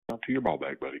to your ball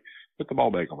bag, buddy. Put the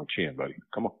ball bag on my chin, buddy.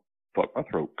 Come on. Fuck my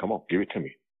throat. Come on, give it to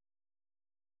me.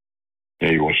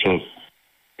 Hey, what's up?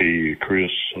 Hey,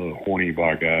 Chris, horny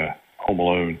by guy, home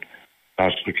alone,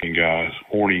 nice looking guy,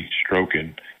 horny,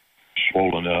 stroking,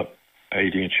 swollen up,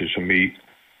 8 inches of meat,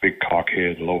 big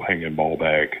cockhead, low hanging ball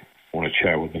bag. Want to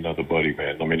chat with another buddy,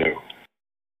 man? Let me know.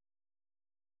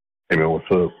 Hey, man,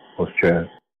 what's up? What's Chad?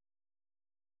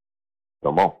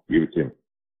 Come on, give it to me.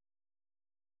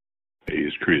 Hey,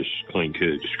 it's Chris, clean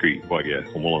cut, discreet, white guy,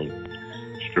 home alone,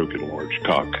 stroking a large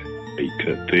cock, 8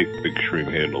 cut thick, big shrimp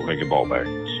head, low hanging ball bag,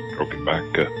 stroking back,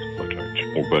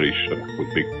 more buddies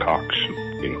with big cocks,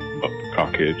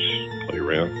 cockheads, play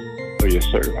around. Oh, yes,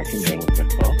 sir, I can handle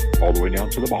it, huh? All the way down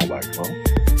to the ball bag, huh?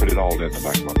 Put it all down the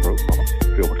back of my throat, huh?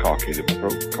 Feel the cockhead in my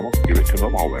throat. Come on, give it to my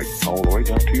ball bag. All the way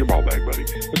down to your ball bag, buddy.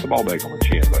 Put the ball bag on my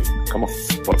chin, buddy. Come on,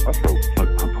 fuck my throat. Fuck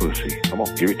my pussy. Come on,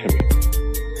 give it to me.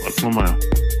 Fuck my mouth.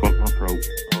 Fuck my throat.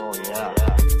 Oh, yeah.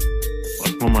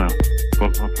 Fuck my mouth.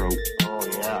 Fuck my throat. Oh,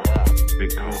 yeah.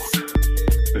 Big cock.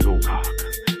 Big old cock.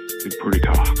 Big pretty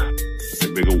cock. Put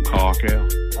that big old cock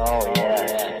out. Oh,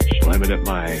 yeah. Slam it at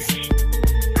my ass.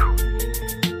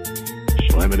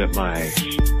 Slam it at my ass.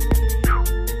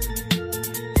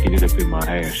 Get it up in my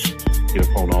ass. Get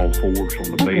up on all fours on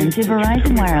the bed. Welcome to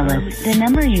Verizon Wireless. The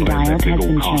number you dialed has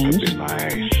been changed. In my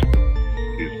ass.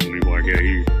 It's funny why I got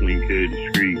here. Clean cut,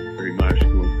 discreet, very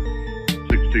masculine.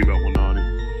 6'2", about 190.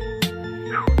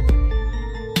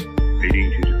 8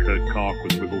 inches of cut cock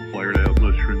with big old flared out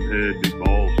mushroom head, big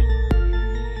balls.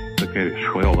 Look at it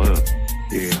swell up.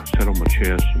 Yeah, sit on my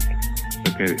chest and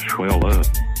look at it swell up.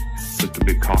 Put the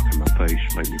big cock in my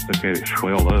face. Make me look at it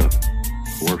swell up.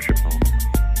 Worship on it.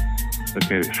 Look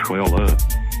at it swell up.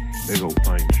 Big old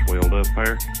thing swelled up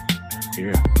there.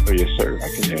 Yeah. Oh, yes, sir, I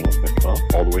can handle it, huh?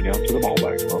 All the way down to the ball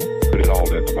bag, huh? Put it all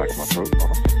down the back of my throat,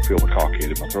 huh? Feel the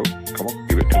cockhead in my throat. Come on,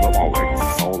 give it to my ball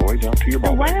bag. All the way down to your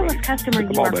ball bag, The wireless buddy. customer Put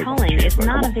the you ball are bag on calling my is chin,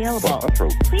 not buddy. Come on, available. fuck my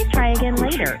throat. Please try again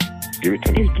Pussy. later. Give it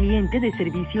to me. El cliente de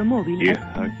servicio móvil. Yeah,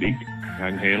 I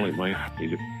can handle it, man.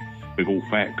 He's a big old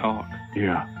fat cock.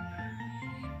 Yeah.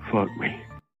 Fuck me.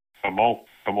 Come on,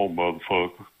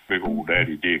 motherfucker. Big old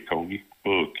daddy dick on you.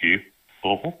 Fuck you.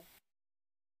 Uh-huh.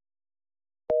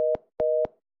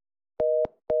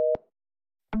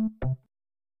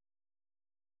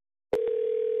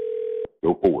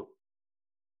 Go for it.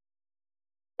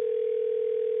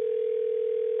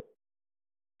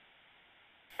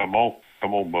 Come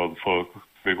on, motherfucker.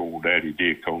 Big old daddy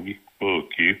dick on you. Fuck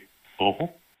you. Uh-huh.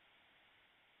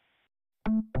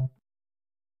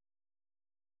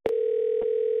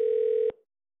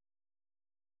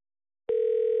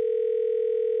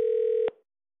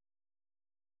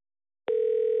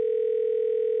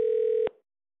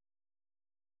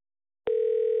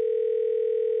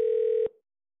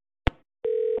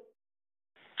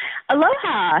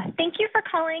 Aloha! Thank you for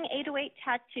calling 808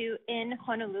 Tattoo in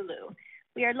Honolulu.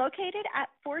 We are located at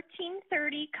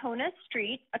 1430 Kona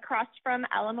Street across from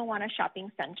Ala Moana Shopping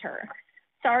Center.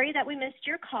 Sorry that we missed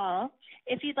your call.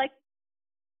 If you'd like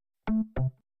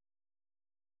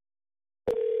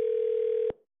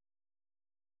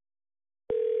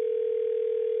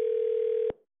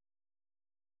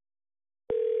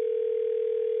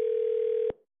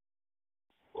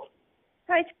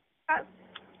Hi, Scott.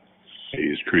 Hey,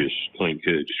 it's Chris, clean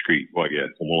cut, discreet, white guy,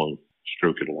 home alone,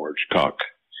 stroking a large cock,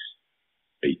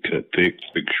 8 cut thick,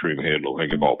 big shrimp head, low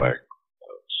hanging ball back,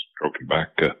 stroking back,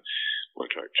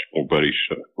 more buddies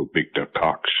with big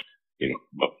cocks,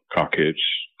 cockheads,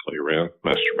 play around,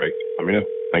 masturbate. Let me know.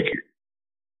 Thank you.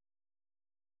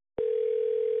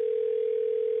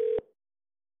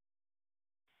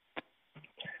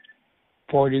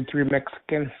 $43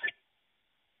 Mexican.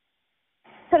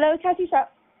 Hello, Tattoo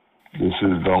Shop. This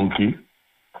is Donkey.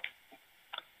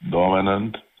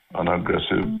 Dominant,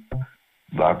 unaggressive,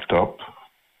 black top,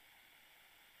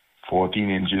 14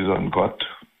 inches uncut.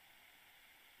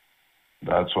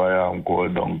 That's why I'm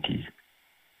called Donkey.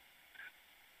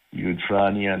 You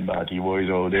tranny and batty boys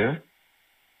out there,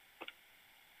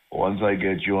 once I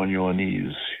get you on your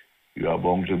knees, you are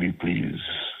bound to be pleased.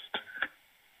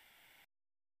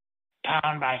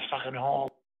 Pound my fucking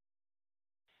hole.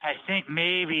 I think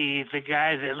maybe the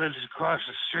guy that lives across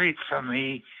the street from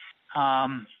me,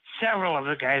 several of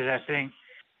the guys, I think,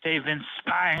 they've been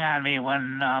spying on me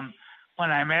when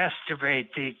I masturbate.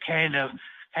 They kind of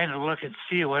look and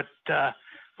see what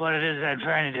it is I'm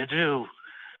trying to do.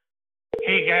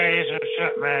 Hey guys, what's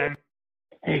up, man?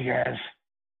 Hey guys.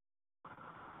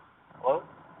 Hello?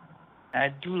 I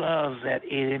do love that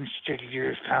 8-inch stick of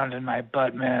yours found in my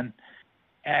butt, man.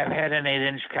 I've had an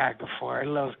 8-inch cock before. I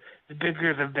love the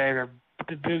bigger the better.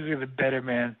 The bigger the better,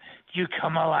 man. Do you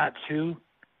come a lot too?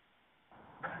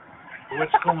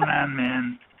 What's going on,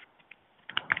 man?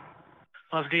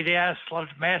 Love to eat ass, love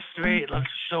to masturbate, love to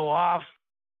show off.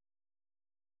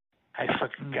 I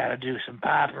fucking gotta do some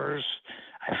poppers.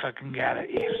 I fucking gotta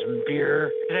eat some beer.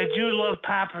 And I do love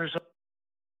poppers.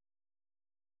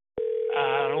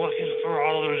 Looking for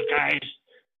all those guys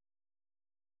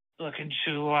looking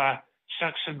to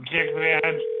suck some dick,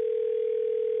 man.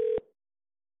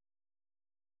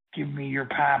 Give me your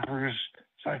poppers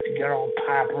so I can get all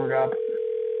poppered up.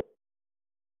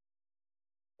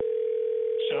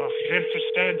 So if you're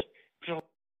interested,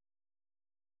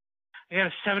 I got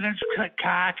a 7-inch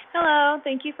cock. Hello,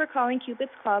 thank you for calling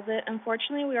Cupid's Closet.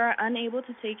 Unfortunately, we are unable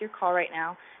to take your call right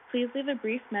now. Please leave a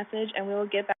brief message and we will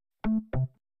get back.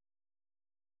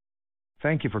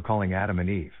 Thank you for calling Adam and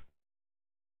Eve.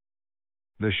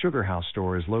 The Sugar House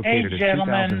store is located at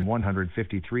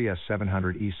 2153 S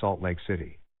 700 East Salt Lake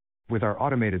City. With our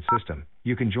automated system,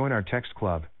 you can join our text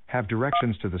club, have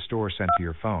directions to the store sent to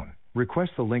your phone,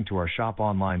 request the link to our shop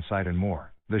online site and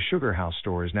more. The Sugar House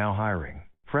store is now hiring.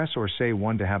 Press or say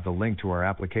 1 to have the link to our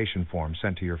application form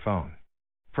sent to your phone.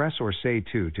 Press or say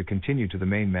 2 to continue to the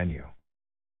main menu.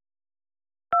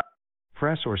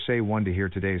 Press or say 1 to hear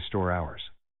today's store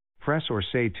hours. Press or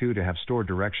say 2 to have store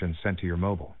directions sent to your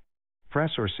mobile.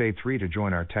 Press or say 3 to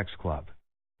join our text club.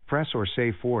 Press or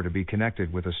say 4 to be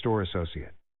connected with a store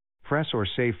associate. Press or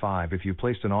say 5 if you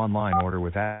placed an online order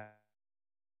with Thank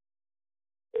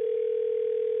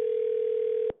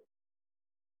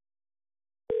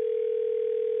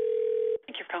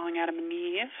you for calling Adam and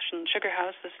Eve from Sugar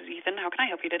House. This is Ethan. How can I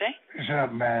help you today? What's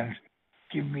up, man?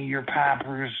 Give me your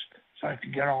poppers so I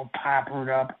can get all poppered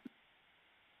up.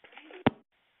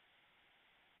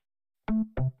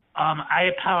 I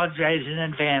apologize in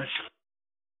advance.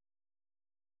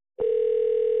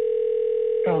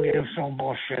 Don't give some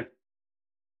bullshit.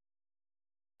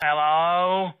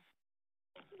 Hello?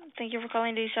 Thank you for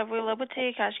calling the Subway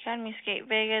Lobote, Cash Academy, Skate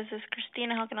Vegas. This is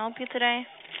Christina. How can I help you today?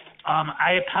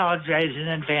 I apologize in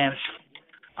advance.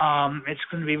 It's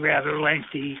going to be rather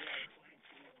lengthy.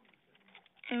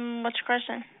 What's your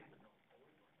question?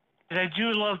 I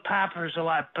do love poppers a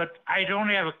lot, but I don't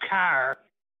have a car.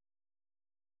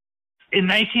 In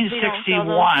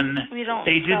 1961,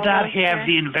 they did not have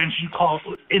the invention called.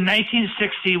 In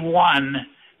 1961,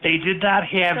 they did not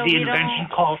have the invention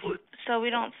called. So we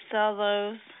don't sell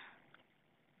those.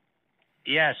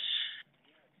 Yes.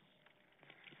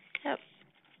 Yep.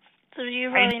 So you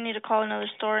really need to call another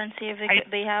store and see if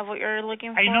they have what you're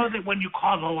looking for. I know that when you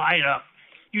call the line up,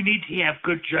 you need to have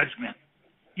good judgment.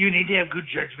 You need to have good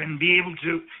judgment and be able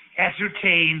to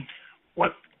ascertain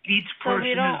what each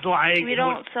person is like. We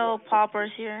don't sell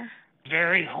poppers here.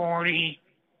 Very horny.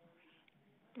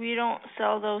 We don't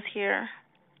sell those here.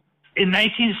 In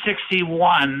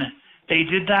 1961, they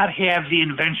did not have the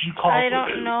invention called. I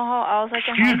don't know how else I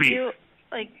can help you.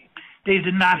 They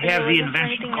did not have the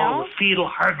invention called a fetal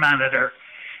heart monitor,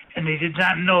 and they did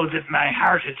not know that my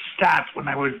heart had stopped when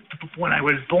I was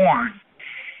born.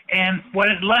 And what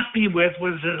it left me with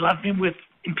was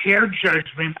impaired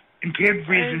judgment, impaired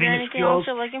reasoning skills,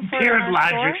 impaired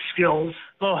logic skills,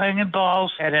 low-hanging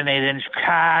balls, and an 8-inch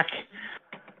cock.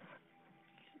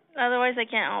 Otherwise, I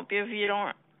can't help you if you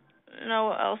don't know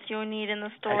what else you need in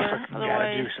the store. Otherwise,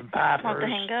 gotta do some poppers. Love to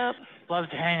hang up. Love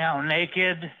to hang out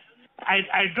naked.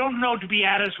 I don't know, to be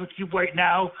honest with you right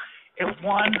now, if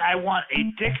one, I want a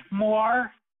dick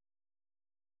more.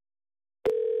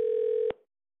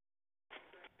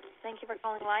 Thank you for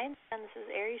calling Lions, and this is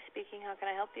Aries speaking. How can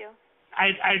I help you?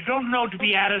 I don't know, to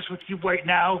be honest with you right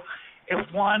now,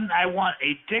 if one, I want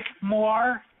a dick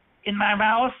more in my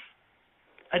mouth,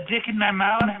 a dick in my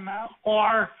mouth,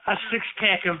 or a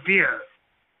 6-pack of beer.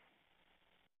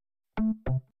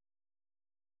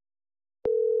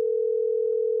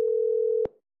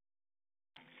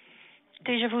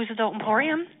 Deja Vu's Adult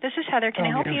Emporium. This is Heather. Can I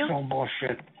help you? Some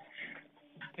bullshit.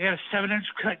 I got a 7-inch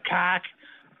cock.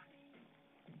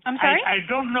 I'm sorry? I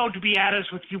don't know, to be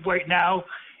honest with you right now,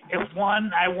 if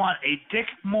one, I want a dick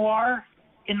more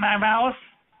in my mouth,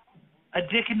 a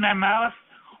dick in my mouth,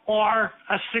 or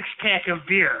a 6-pack of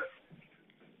beer.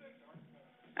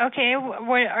 Okay,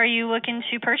 are you looking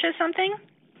to purchase something?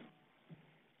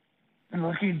 I'm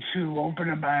looking to open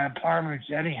up my apartment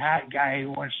to any hot guy who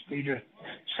wants me to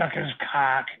suck his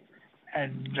cock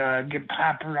and get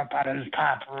popper up out of his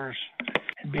poppers,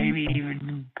 and maybe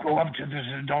even go up to this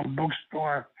adult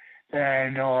bookstore that I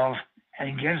know of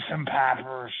and get some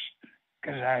poppers,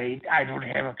 because I don't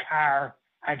have a car.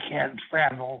 I can't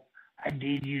travel. I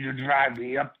need you to drive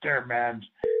me up there, man,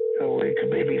 so we can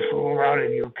maybe fool around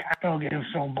in your car. Don't give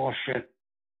some bullshit.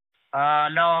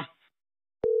 No.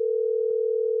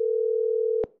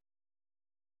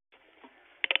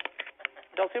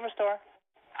 Adult Superstore.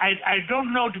 I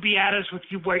don't know, to be honest with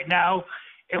you right now,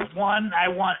 if one, I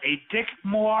want a dick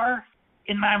more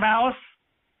in my mouth,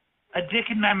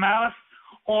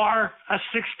 or a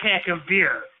 6-pack of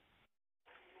beer.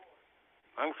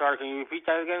 I'm sorry, can you repeat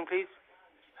that again, please?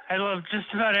 I love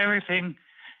just about everything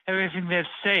that's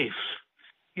safe.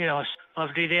 You know, love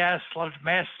to eat ass, love to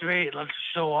masturbate, love to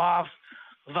show off,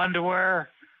 love underwear,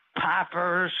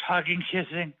 poppers, hugging,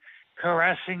 kissing,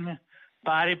 caressing,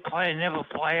 body play, nipple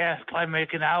play, ass play,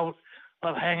 making out,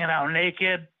 love hanging out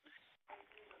naked.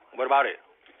 What about it?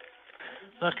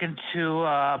 Looking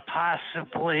to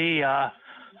possibly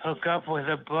hook up with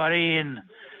a buddy and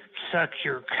suck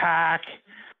your cock.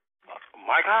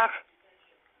 My cock?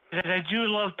 I do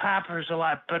love poppers a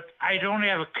lot, but I don't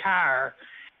have a car.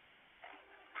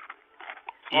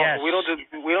 Yes. We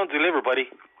don't deliver, buddy.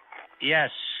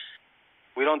 Yes.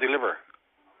 We don't deliver.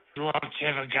 I'd love to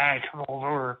have a guy come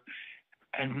over,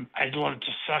 and I'd love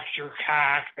to suck your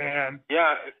cock, man.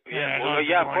 Yeah,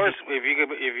 of course. If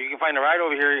you can find a ride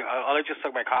over here, I'll let you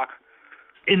suck my cock.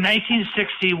 In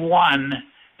 1961,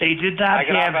 they did not I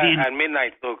get have off at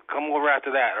midnight, so come over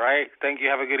after that, all right? Thank you.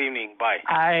 Have a good evening. Bye.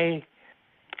 I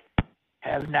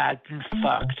have not been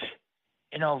fucked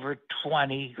in over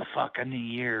 20 fucking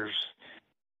years.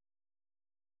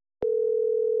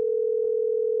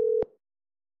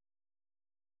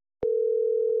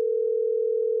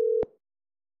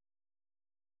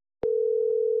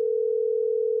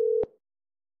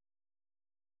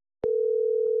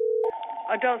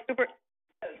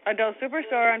 Adult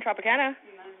Superstore on Tropicana.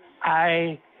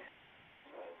 I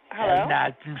Hello? have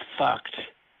not been fucked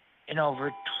in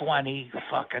over 20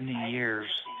 fucking years.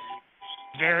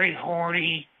 Very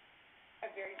horny.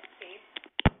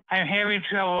 I'm having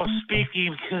trouble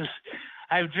speaking because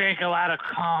I've drank a lot of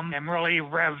cum. I'm really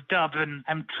revved up and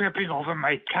I'm tripping over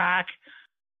my cock.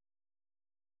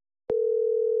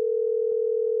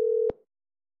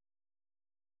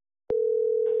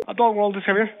 Adult World is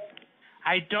here.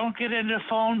 I don't get into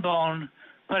phone bone,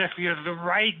 but if you're the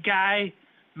right guy,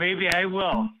 maybe I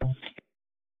will.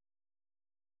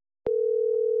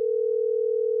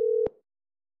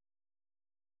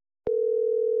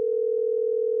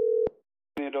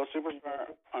 The Adult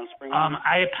Superstore on Spring.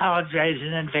 I apologize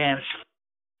in advance.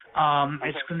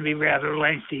 It's going to be rather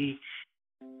lengthy.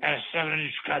 At a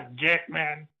 7-inch cut dick,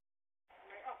 man.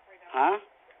 Huh?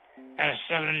 At a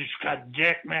 7-inch cut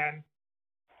dick, man.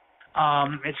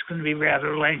 It's going to be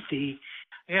rather lengthy.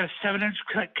 I got a 7-inch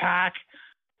cut cock.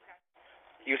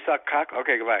 You suck cock?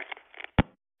 Okay, goodbye.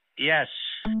 Yes.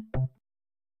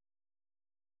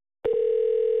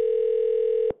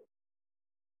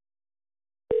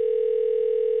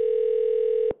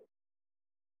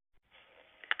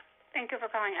 Thank you for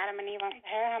calling Adam and Eve on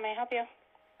Sahara. How may I help you?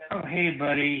 Oh, hey,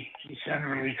 buddy. You sound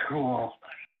really cool.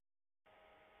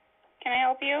 Can I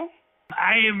help you?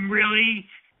 I am really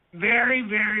very,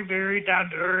 very, very down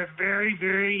to earth, very,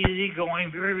 very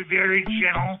easygoing, very, very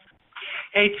gentle.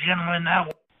 Hey, gentlemen,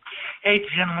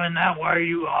 how are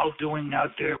you all doing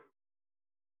out there?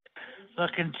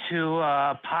 Looking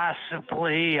to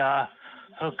possibly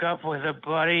hook up with a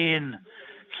buddy and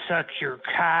suck your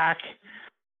cock.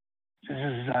 This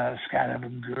is Scott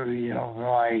Evans,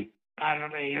 Illinois. Not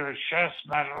only here at chest,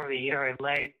 not only here at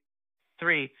leg.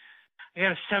 3. I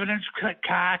got a 7-inch cut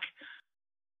cock.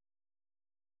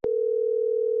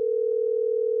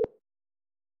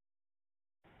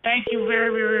 Thank you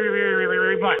very, very, very,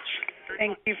 very much.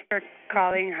 Thank you for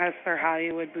calling Hustler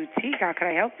Hollywood Boutique. How can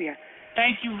I help you?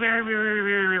 Thank you very, very,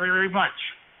 very, very much.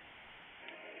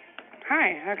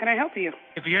 Hi, how can I help you?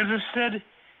 If you're interested,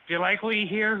 if you like what you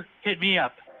hear, hit me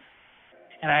up.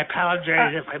 And I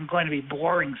apologize if I'm going to be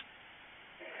boring.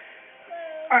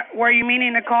 Were you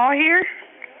meaning to call here?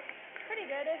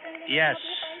 Yes.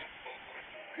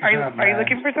 Are you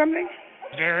looking for something?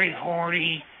 Very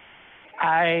horny.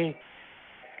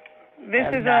 This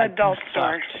is an adult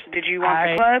store. Did you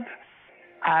want the club?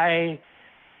 I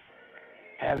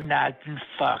have not been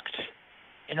fucked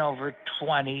in over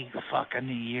 20 fucking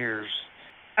years.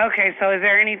 Okay, so is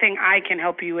there anything I can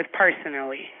help you with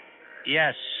personally?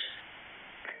 Yes.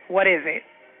 What is it?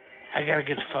 I gotta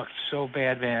get fucked so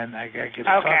bad, man. I gotta get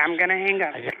fucked. Okay, I'm gonna hang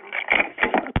up.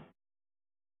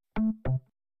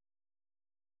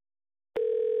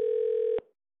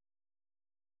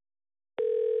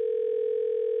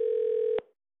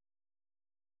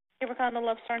 Thank you for calling the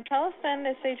Love Storm Telephone.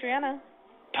 This is Adriana.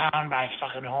 Pound my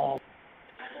fucking hole.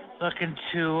 Looking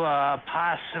to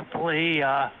possibly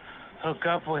hook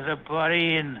up with a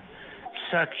buddy and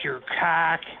suck your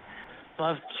cock.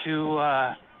 Love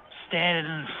to stand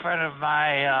in front of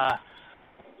my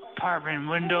apartment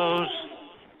windows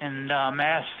and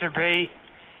masturbate.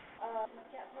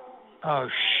 Oh,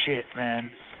 shit,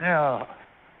 man. No.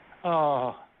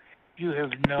 Oh, you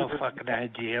have no fucking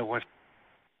idea what...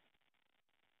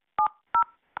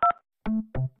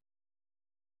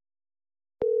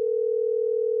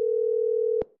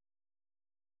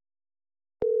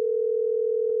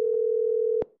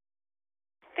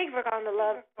 Thank you for calling the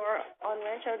Love Store on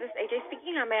Rancho. This is AJ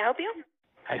speaking. How may I help you?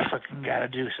 I fucking gotta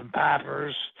do some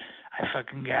poppers. I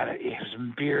fucking gotta have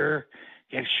some beer,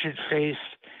 get shit-faced.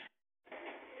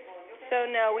 So,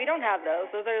 no, we don't have those.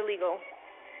 Those are illegal.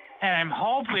 And I'm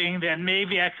hoping that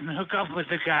maybe I can hook up with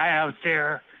the guy out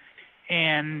there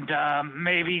and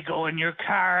maybe go in your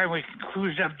car and we can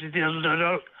cruise up to the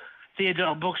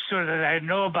adult bookstore that I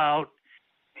know about.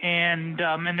 And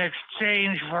in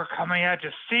exchange for coming out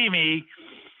to see me,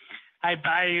 I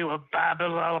buy you a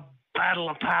bottle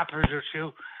of poppers or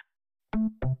two.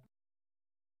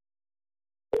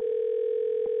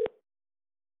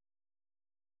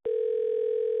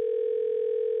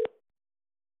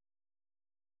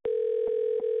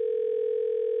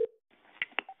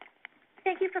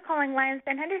 Thank you for calling Lions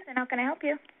Den Henderson. How can I help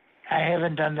you? I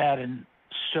haven't done that in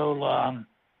so long.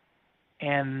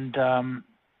 And,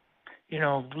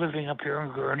 living up here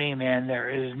in Gurney, man, there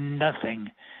is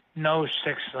nothing, no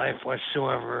sex life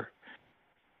whatsoever.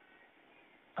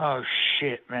 Oh,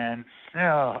 shit, man.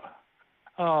 No.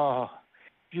 Oh,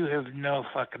 you have no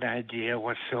fucking idea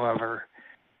whatsoever.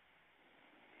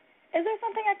 Is there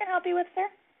something I can help you with, sir?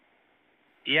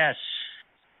 Yes.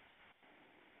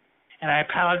 And I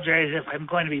apologize if I'm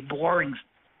going to be boring.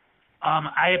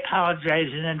 I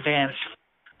apologize in advance.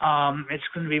 It's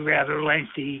going to be rather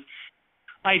lengthy.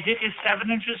 My dick is 7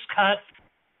 inches cut.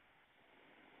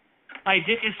 My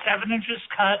dick is 7 inches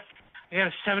cut. I got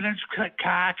a 7-inch cut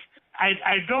cock.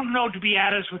 I don't know, to be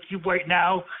honest with you right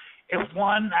now, if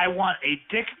one, I want a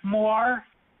dick more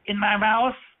in my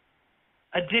mouth,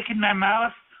 a dick in my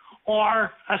mouth,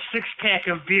 or a 6-pack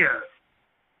of beer.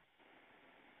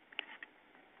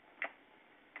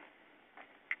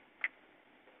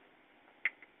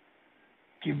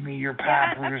 Give me your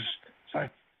poppers.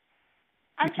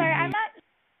 I'm sorry, I'm not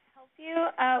help you.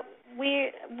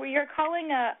 You're calling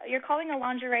a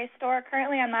lingerie store.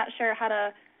 Currently, I'm not sure how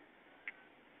to.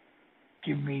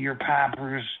 Give me your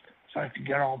poppers so I can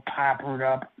get all poppered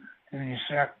up, and you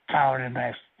start pounding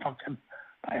my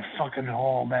fucking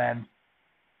hole, man.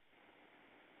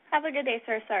 Have a good day,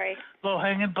 sir. Sorry. Low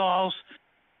hanging balls.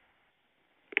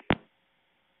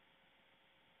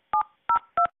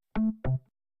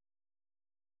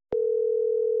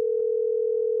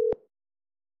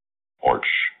 Arch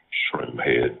shrimp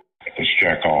head. Let's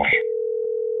jack off.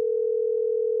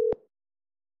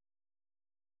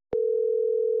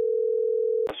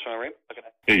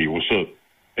 Hey, what's up?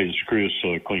 Hey, it's Chris,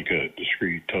 clean cut,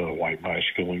 discreet, white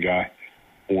masculine guy.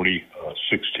 40,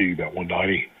 6'2", about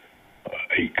 190,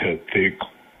 8 cut thick,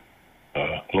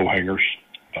 low hangers,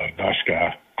 nice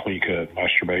guy, clean cut,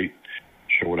 masturbate,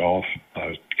 show it off,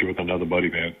 give it another buddy,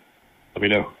 man. Let me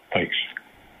know. Thanks.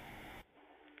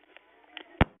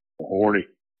 Horny.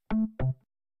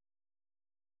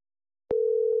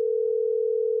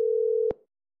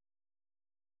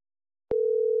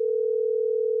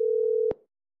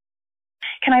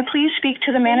 Can I please speak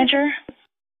to the manager?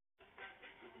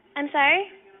 I'm sorry?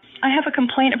 I have a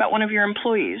complaint about one of your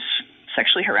employees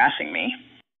sexually harassing me.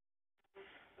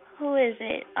 Who is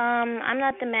it? I'm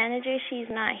not the manager. She's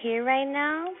not here right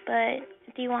now, but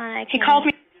do you want to... He called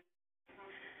me.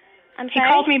 I'm sorry?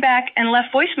 He called me back and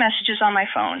left voice messages on my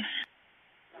phone.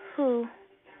 Who?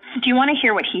 Do you want to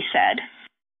hear what he said?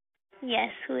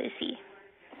 Yes, who is he?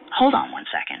 Hold on 1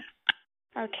 second.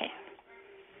 Okay.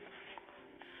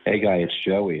 Hey, guy, it's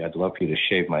Joey. I'd love for you to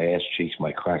shave my ass cheeks,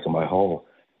 my crack, and my hole.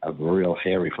 I'm real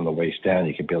hairy from the waist down.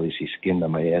 You can barely see skin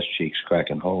on my ass cheeks, crack,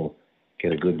 and hole.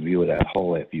 Get a good view of that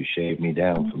hole after you shave me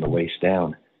down from the waist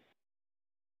down.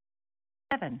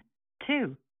 7,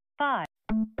 2, 5.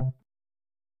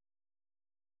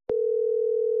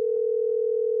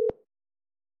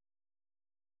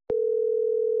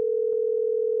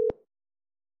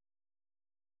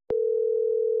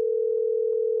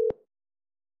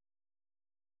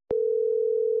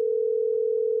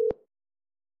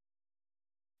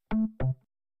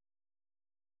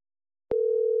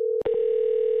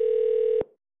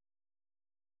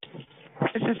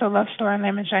 This is the Love Store in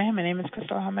Lemon Giant. My name is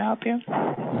Crystal. How may I help you?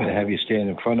 I'm going to have you stand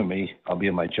in front of me. I'll be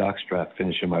in my jockstrap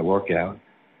finishing my workout.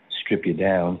 Strip you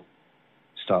down.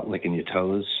 Start licking your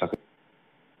toes. Suck.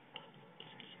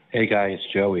 Hey, guy, it's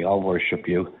Joey. I'll worship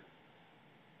you.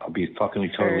 I'll be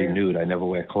fucking totally nude. I never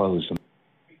wear clothes.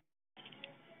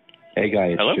 Hey, guy,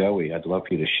 it's Hello? Joey. I'd love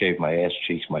for you to shave my ass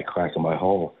cheeks, my crack, and my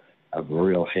hole. I'm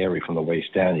real hairy from the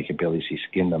waist down. You can barely see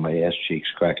skin on my ass cheeks,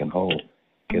 cracking hole.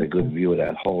 Get a good view of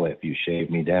that hole after you shave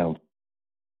me down.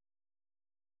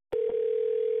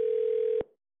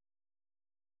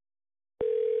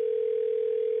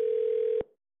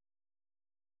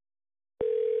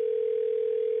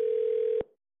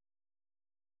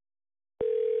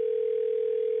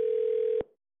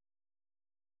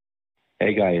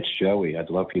 Hey guy, it's Joey. I'd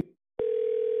love you.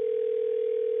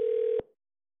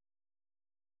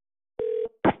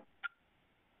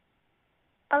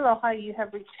 Aloha, you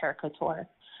have reached Hair Couture.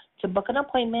 To book an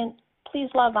appointment, please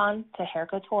log on to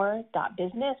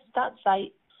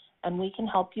haircouture.business.site and we can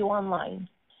help you online.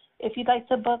 If you'd like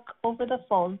to book over the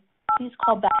phone, please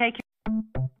call back.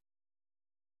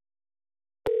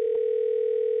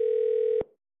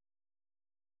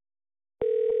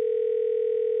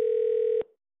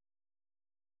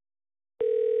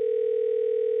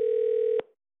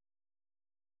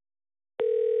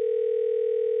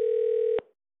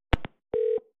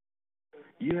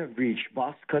 You have reached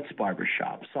Boss Cuts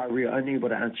Barbershop. Sorry, we are unable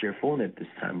to answer your phone at this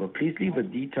time, but please leave a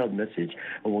detailed message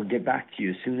and we'll get back to you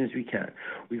as soon as we can.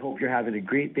 We hope you're having a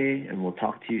great day and we'll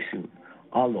talk to you soon.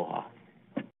 Aloha.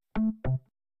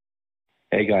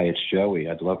 Hey guy, it's Joey.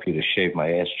 I'd love you to shave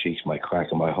my ass cheeks, my crack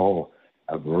and my hole.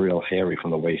 I'm real hairy from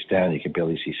the waist down. You can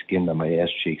barely see skin on my ass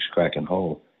cheeks, cracking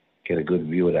hole. Get a good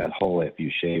view of that hole after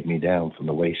you shave me down from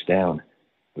the waist down.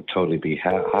 Would totally be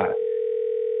hot.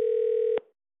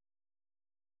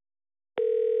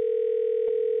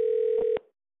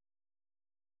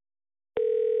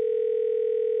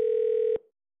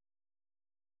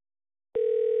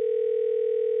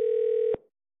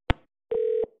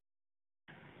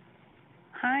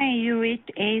 Hi, you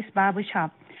reached Ace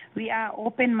Barbershop. We are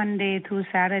open Monday through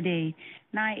Saturday,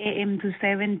 9 a.m. to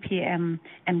 7 p.m.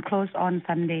 and close on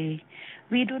Sunday.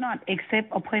 We do not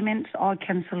accept appointments or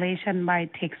cancellation by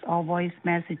text or voice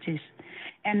messages,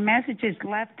 and messages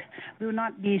left will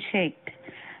not be checked.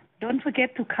 Don't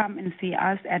forget to come and see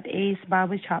us at Ace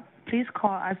Barbershop. Please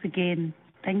call us again.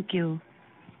 Thank you.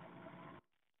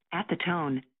 At the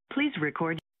tone, please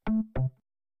record.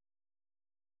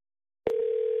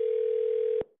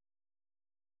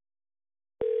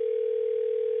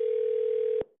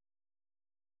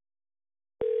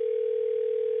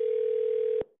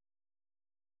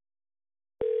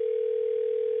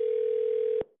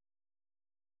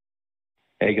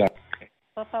 Hey guy.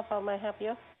 What's up? How may I help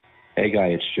you? Hey guy,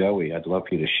 it's Joey. I'd love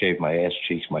you to shave my ass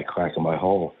cheeks, my crack and my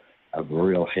hole. I'm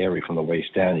real hairy from the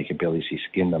waist down. You can barely see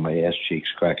skin on my ass cheeks,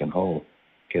 cracking hole.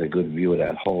 Get a good view of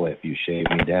that hole after you shave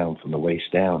me down from the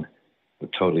waist down.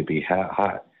 Would totally be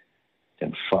hot.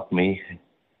 Then fuck me,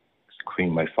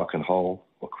 cream my fucking hole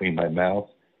or cream my mouth.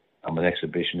 I'm an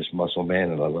exhibitionist muscle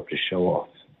man and I love to show off.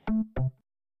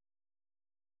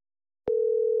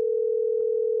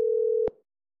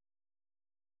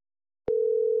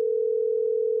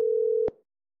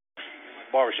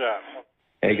 Barbershop.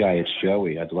 Hey guy, it's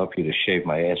Joey. I'd love you to shave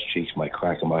my ass cheeks, my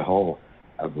crack and my hole.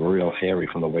 I'm real hairy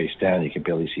from the waist down. You can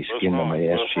barely see skin on my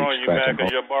ass What's cheeks, wrong? You crack mad and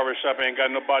because hole. your barbershop ain't got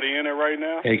nobody in it right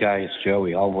now? Hey guy, it's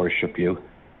Joey. I'll worship you.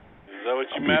 Is that what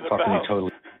you I'll mad be fucking about?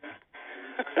 totally.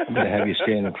 I'm gonna have you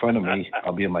stand in front of me.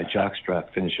 I'll be in my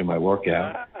jockstrap finishing my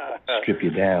workout. Strip you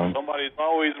down. Somebody's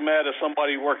always mad at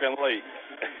somebody working late.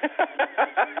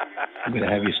 I'm gonna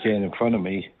have you stand in front of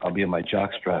me. I'll be in my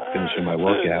jockstrap finishing my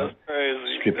workout. That's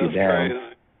crazy. Strip you That's down.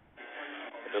 Crazy.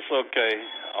 It's okay.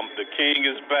 The king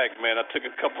is back, man. I took a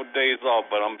couple days off,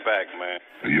 but I'm back, man.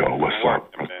 Yo, what's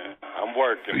up? Man. I'm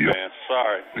working, Yo. man.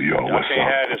 Sorry. Yo, Y'all what's can't up?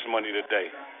 have this money today.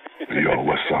 Yo,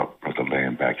 what's up? Brother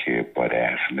laying back here, butt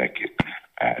ass naked,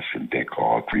 ass and dick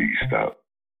all greased up.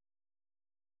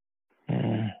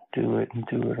 Do it and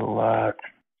do it a lot.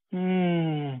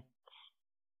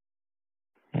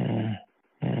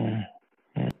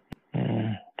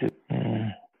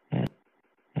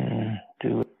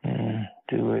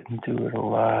 Do it and do it a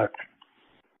lot.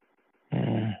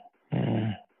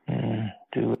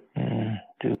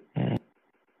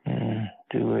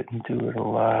 Do it and do it a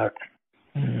lot.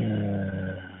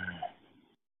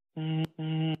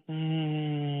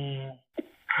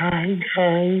 Hi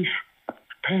guys,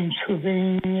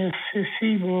 Pennsylvania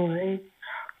Sissy Boy.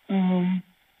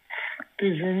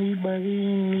 Does anybody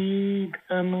need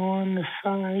an on the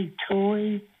side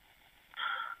toy?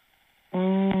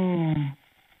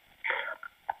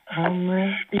 I'm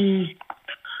ready.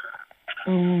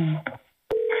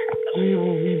 We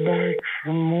will be back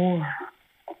for more.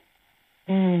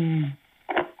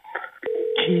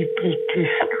 Keep it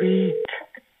discreet.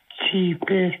 Keep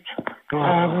it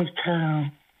out of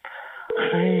town.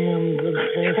 I am the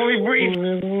best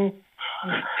little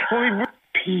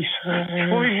piece of ass. Let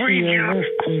me breathe, you you.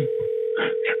 lifting.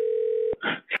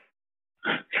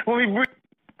 Let me breathe.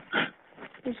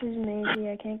 This is Maisie.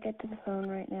 I can't get to the phone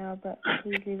right now, but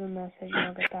please leave a message and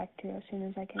I'll get back to you as soon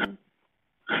as I can.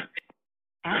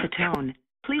 At the tone,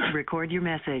 please record your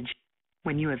message.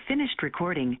 When you have finished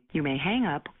recording, you may hang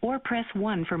up or press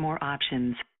 1 for more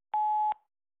options.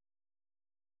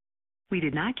 We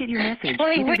did not get your message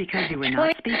either because you were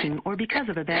not speaking or because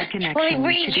of a bad connection. To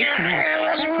disconnect,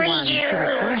 press 1. To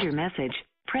record your message,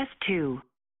 press 2.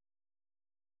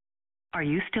 Are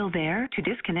you still there? To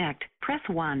disconnect, press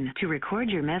 1. To record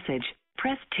your message,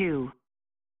 press 2.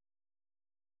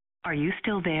 Are you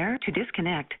still there? To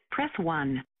disconnect, press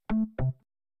 1.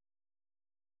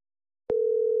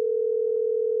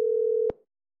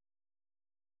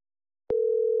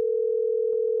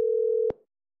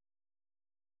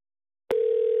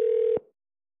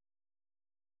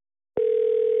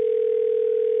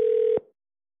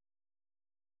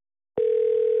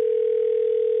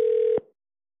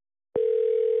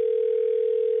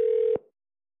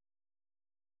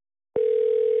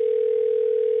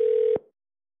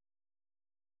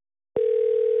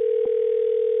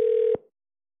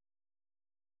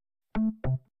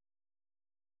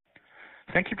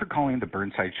 Thank you for calling the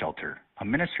Burnside Shelter, a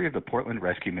ministry of the Portland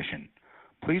Rescue Mission.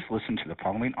 Please listen to the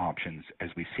following options as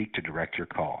we seek to direct your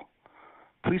call.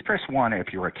 Please press 1 if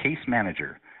you're a case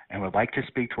manager and would like to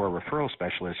speak to our referral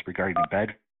specialist regarding a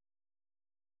bed.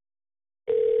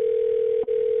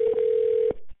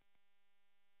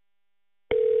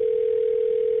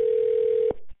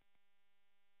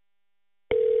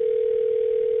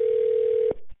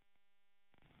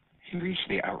 You reached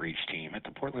the outreach team at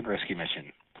the Portland Rescue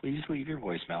Mission. Please leave your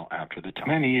voicemail after the tone.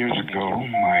 Many years ago,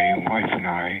 my wife and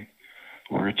I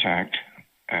were attacked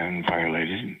and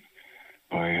violated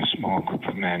by a small group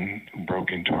of men who broke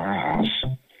into our house.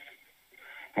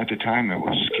 At the time, it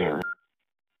was scary.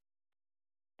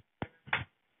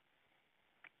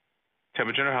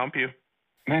 Temperature to help you.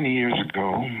 Many years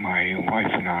ago, my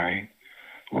wife and I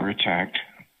were attacked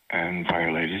and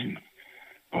violated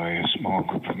by a small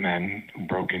group of men who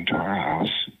broke into our house.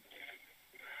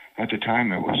 At the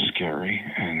time, it was scary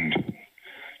and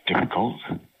difficult,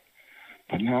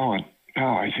 but now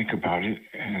I think about it,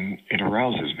 and it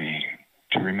arouses me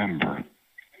to remember.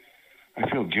 I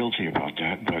feel guilty about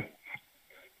that, but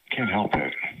can't help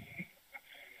it.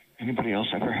 Anybody else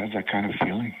ever had that kind of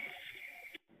feeling?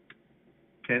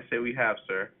 Can't say we have,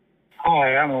 sir.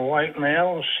 Hi, I'm a white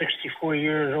male, 64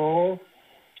 years old,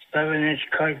 7-inch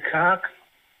cut cock.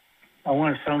 I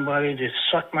want somebody to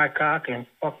suck my cock and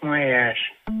fuck my ass.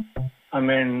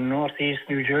 I'm in northeast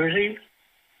New Jersey,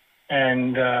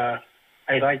 and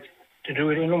I'd like to do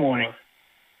it in the morning.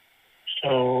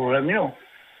 So let me know.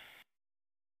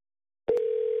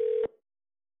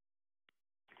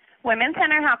 Women's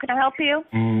Center, how can I help you?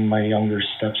 My younger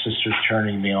stepsister's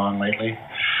turning me on lately.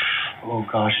 Oh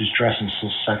gosh, she's dressing so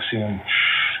sexy and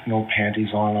no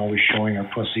panties on, always showing her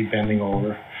pussy bending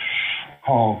over.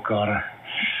 Oh God,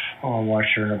 I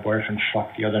watched her and her boyfriend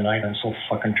fuck the other night. I'm so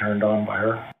fucking turned on by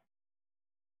her.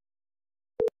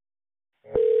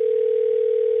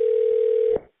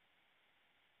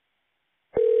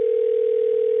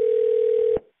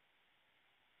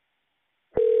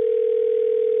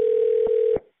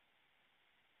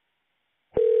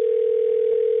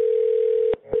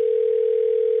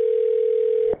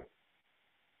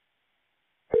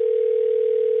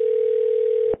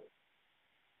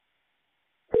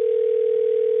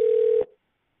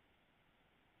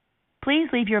 Please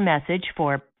leave your message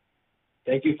for...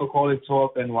 Thank you for calling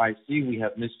Talk NYC. We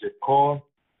have missed your call.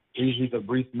 Please leave a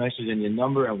brief message and your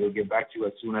number, and we'll get back to you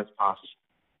as soon as possible.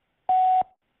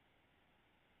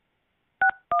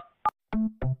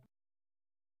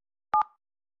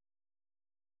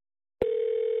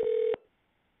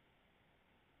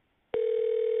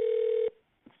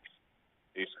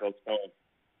 East Coast phone.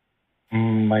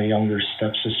 My younger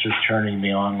stepsister's turning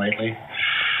me on lately.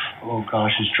 Oh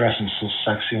gosh, she's dressing so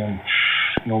sexy and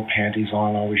no panties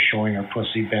on, always showing her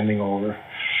pussy bending over.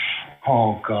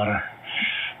 Oh God,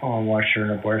 I watched her and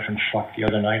her boyfriend fuck the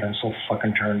other night. I'm so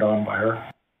fucking turned on by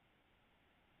her.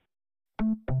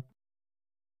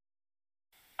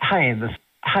 Hi,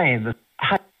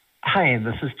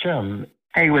 this is Jim.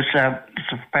 Hey, what's up?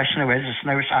 It's a professional registered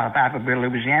nurse out of Alphaville,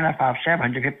 Louisiana, 5'7",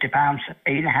 150 pounds,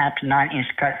 8.5 to 9-inch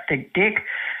cut, thick dick.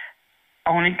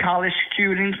 Only college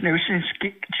students, nursing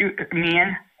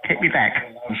men. Take me back.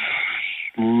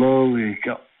 Slowly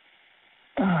go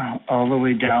all the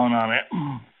way down on it.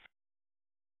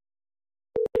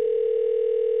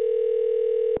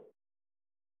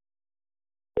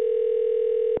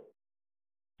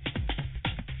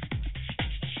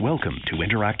 Welcome to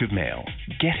Interactive Mail.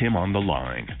 Get him on the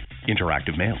line.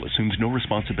 Interactive Mail assumes no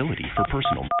responsibility for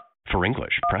personal. For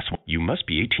English, press 1. You must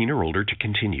be 18 or older to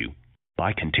continue.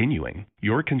 By continuing,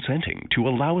 you're consenting to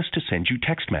allow us to send you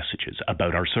text messages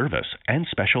about our service and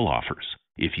special offers.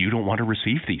 If you don't want to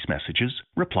receive these messages,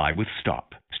 reply with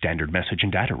stop. Standard message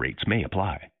and data rates may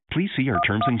apply. Please see our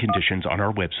terms and conditions on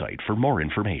our website for more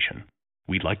information.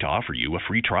 We'd like to offer you a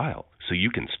free trial so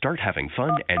you can start having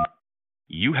fun, and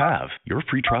you have your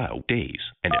free trial days,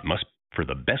 and it must for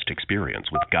the best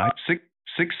experience with guide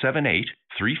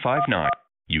 678-359.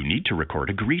 You need to record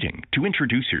a greeting to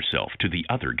introduce yourself to the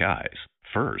other guys.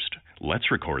 First,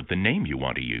 let's record the name you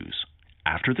want to use.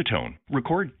 After the tone,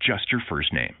 record just your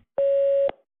first name.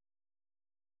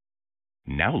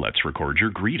 Now let's record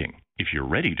your greeting. If you're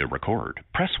ready to record,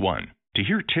 press 1. To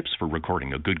hear tips for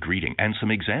recording a good greeting and some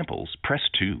examples, press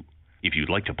 2. If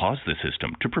you'd like to pause the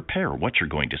system to prepare what you're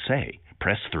going to say,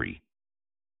 press 3.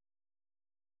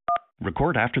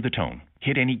 Record after the tone.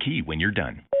 Hit any key when you're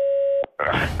done.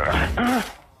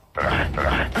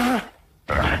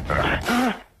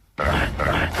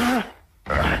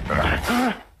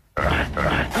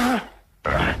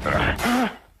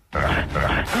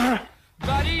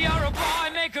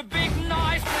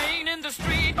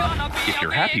 If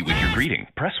you're happy with your greeting,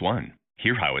 press 1.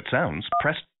 Hear how it sounds,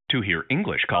 press 2. To hear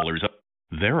English callers.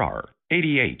 There are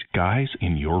 88 guys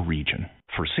in your region.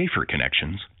 For safer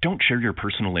connections, don't share your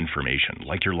personal information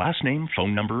like your last name,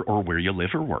 phone number, or where you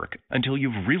live or work until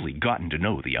you've really gotten to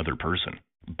know the other person.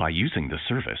 By using the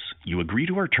service, you agree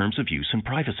to our terms of use and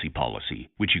privacy policy,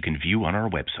 which you can view on our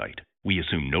website. We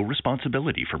assume no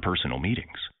responsibility for personal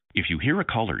meetings. If you hear a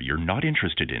caller you're not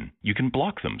interested in, you can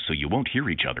block them so you won't hear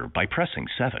each other by pressing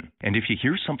 7. And if you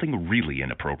hear something really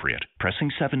inappropriate,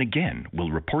 pressing 7 again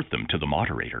will report them to the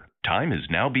moderator. Time is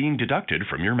now being deducted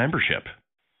from your membership.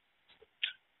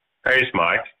 Hey, it's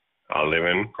Mike. I live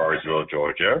in Carsville,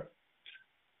 Georgia.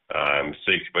 I'm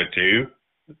 6'2",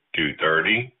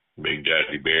 230, Big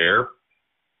Daddy Bear.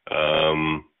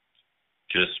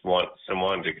 Just want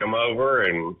someone to come over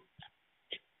and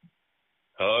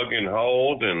hug and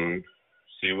hold and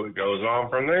see what goes on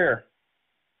from there.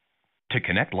 To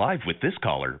connect live with this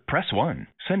caller, press 1.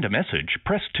 Send a message,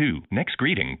 press 2. Next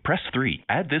greeting, press 3.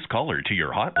 Add this caller to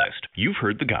your hot list. You've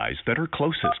heard the guys that are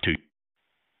closest to.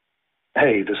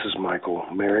 Hey, this is Michael.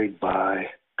 Married, bi,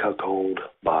 cuckold,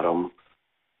 bottom.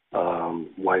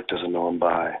 Wife doesn't know I'm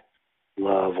bi.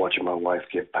 Love watching my wife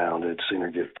get pounded. Seen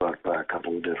her get fucked by a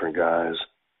couple of different guys.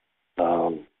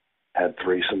 Had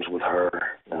threesomes with her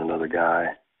and another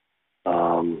guy.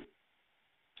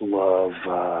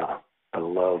 I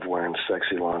love wearing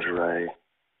sexy lingerie,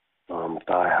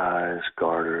 thigh highs,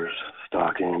 garters,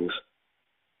 stockings.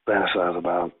 Fantasize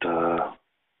about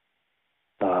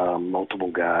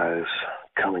multiple guys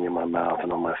coming in my mouth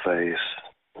and on my face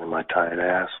and my tight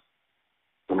ass.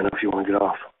 Let me know if you want to get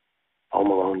off. Home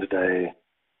alone today,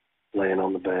 laying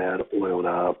on the bed, oiled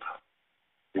up,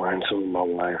 wearing some of my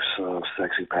wife's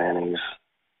sexy panties,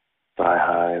 thigh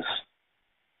highs.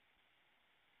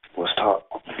 Let's talk.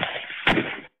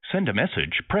 Send a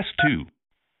message, press 2.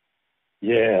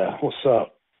 Yeah, what's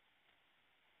up?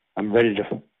 I'm ready to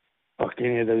fuck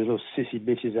any of those little sissy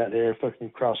bitches out there,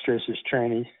 fucking cross-dressers,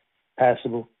 trannies,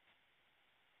 passable,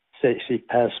 sexy,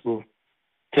 passable,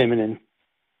 feminine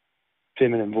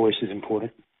voice is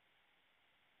important.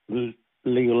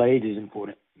 Legal age is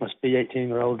important. Must be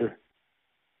 18 or older.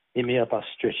 Hit me up, I'll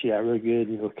stretch you out real good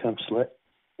and you'll come slut.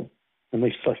 Let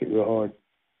me fuck it real hard.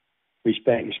 Reach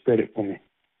back and spread it for me.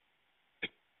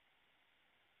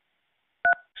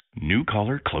 New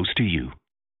caller close to you.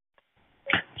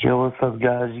 Yo, what's up,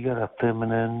 guys? You got a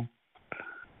feminine,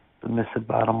 submissive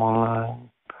bottom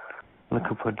online.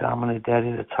 Looking for a dominant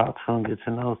daddy to talk to and get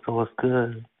to know, so what's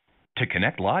good? To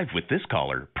connect live with this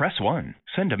caller, press 1.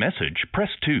 Send a message, press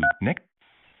 2. Next.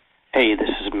 Hey,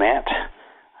 this is Matt.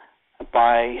 A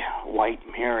bi, white,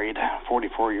 married,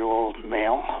 44-year-old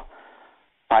male,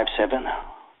 5'7",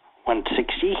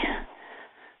 160,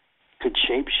 good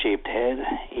shape, shaved head,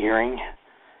 earring,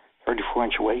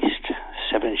 34-inch waist,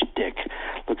 7-inch dick.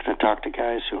 Looking to talk to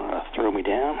guys who want to throw me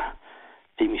down,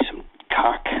 feed me some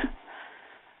cock,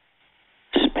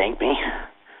 spank me,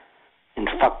 and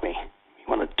fuck me. You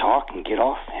want to talk and get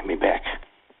off? Hit me back.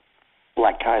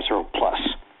 Black guys are a plus.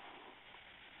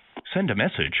 Send a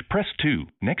message, press 2.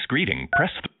 Next greeting,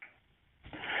 press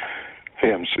 3.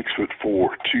 Hey, I'm 6'4",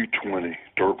 220,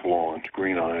 dark blonde,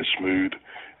 green eyes, smooth,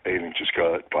 8 inches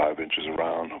cut, 5 inches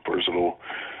around, versatile.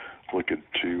 Looking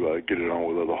to get it on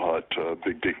with other hot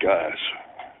big dick guys.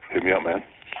 Hit me up, man.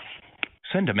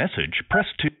 Send a message, press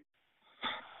 2.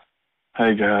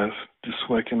 Hey guys, just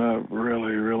waking up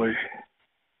really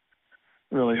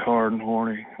really hard and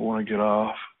horny. I want to get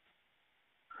off.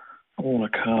 I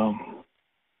want to come.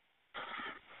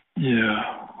 Yeah,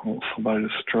 I want somebody to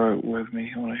stroke with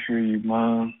me. I want to hear you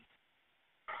moan.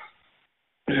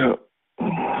 Yep.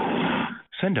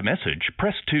 Send a message,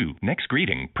 press 2. Next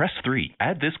greeting, press 3.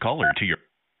 Add this caller to your...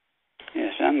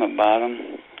 Yes, I'm a bottom.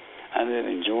 I live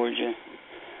in Georgia.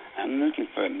 I'm looking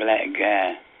for a black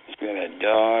guy that's got a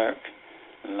dark,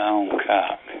 long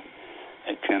cock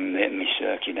that come let me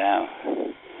suck it out.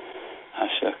 I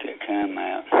suck that cum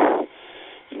out.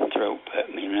 You can throat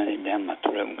put me, run it down my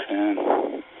throat and cum.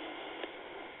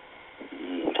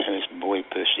 Tear this boy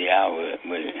pussy out with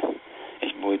it.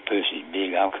 This boy pussy's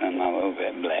big. I'll come all over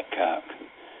that black cock.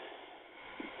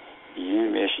 You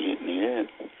interested in me up?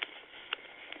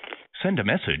 Send a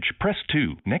message, press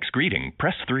 2. Next greeting,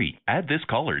 press 3. Add this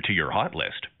caller to your hot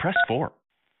list, press 4.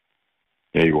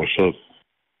 Hey, what's up?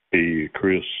 Hey,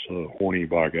 Chris, horny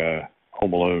by guy,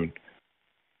 home alone.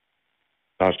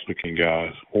 Nice looking guy,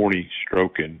 horny,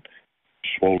 stroking,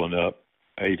 swollen up,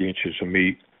 8 inches of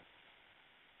meat,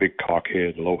 big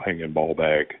cockhead, low hanging ball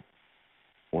bag.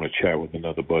 Want to chat with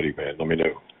another buddy, man? Let me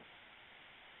know.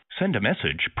 Send a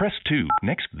message, press 2.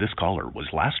 Next, this caller was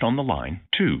last on the line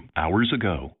 2 hours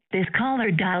ago. This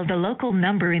caller dialed the local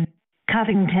number in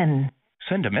Covington.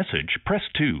 Send a message, press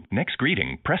 2. Next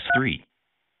greeting, press 3.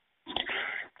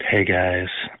 Hey guys,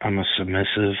 I'm a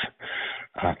submissive,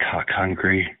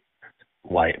 cock-hungry,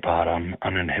 white bottom,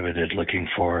 uninhibited, looking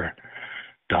for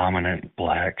dominant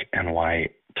black and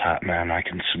white top man I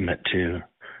can submit to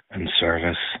in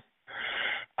service.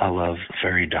 I love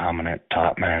very dominant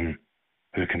top men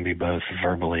who can be both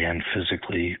verbally and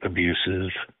physically abusive,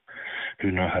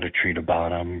 who know how to treat a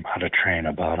bottom, how to train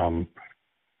a bottom.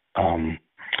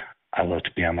 I love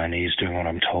to be on my knees doing what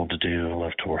I'm told to do. I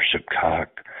love to worship cock,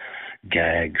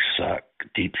 gag, suck,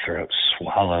 deep throat,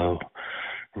 swallow,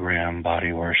 rim,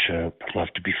 body worship. I love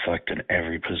to be fucked in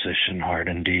every position, hard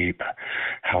and deep,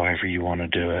 however you want to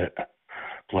do it.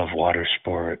 Love water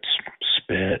sports,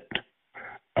 spit,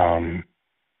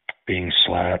 being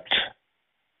slapped,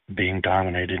 being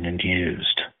dominated and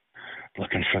used,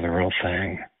 looking for the real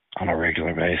thing on a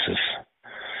regular basis.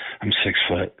 I'm 6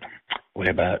 foot, weigh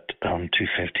about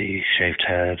 250, shaved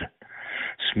head,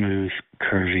 smooth,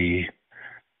 curvy,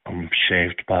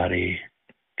 shaved body,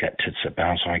 got tits that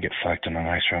bounce when I get fucked in a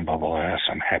nice round bubble ass.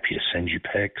 I'm happy to send you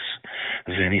pics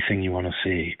of anything you want to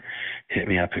see. Hit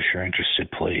me up if you're interested,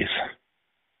 please.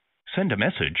 Send a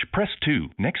message, press 2.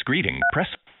 Next greeting, press...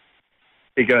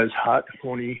 Hey guys, hot,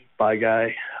 horny, bi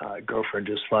guy. Girlfriend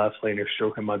just left, laying her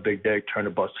stroking my big dick, trying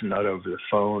to bust a nut over the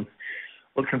phone.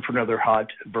 Looking for another hot,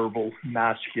 verbal,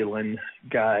 masculine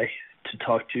guy to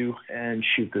talk to and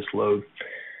shoot this load.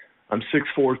 I'm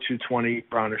 6'4", 220,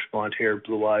 brownish blonde hair,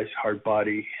 blue eyes, hard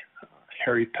body,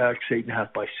 hairy pecs,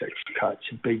 8.5 by 6 cuts,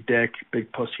 big dick, big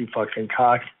pussy, fucking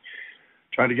cock.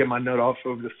 Trying to get my nut off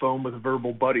over the phone with a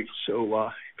verbal buddy. So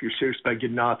if you're serious about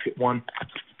getting off, hit 1.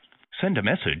 Send a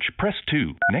message, press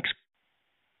 2. Next.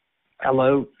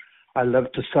 Hello, I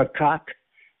love to suck cock,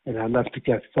 and I love to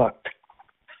get fucked.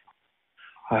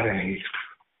 I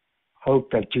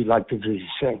hope that you like to do the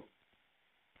same.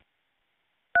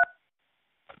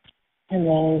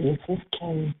 Hello, this is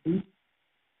Casey.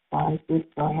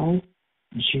 5'5",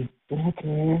 shoot black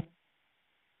hair,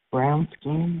 brown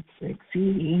skin, sexy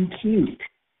and cute.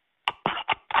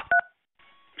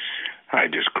 Hi,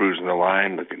 just cruising the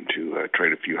line, looking to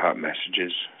trade a few hot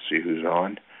messages, see who's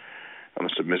on. I'm a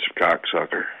submissive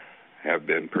cocksucker. Have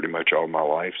been pretty much all my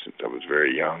life since I was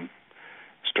very young.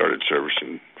 Started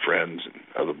servicing friends and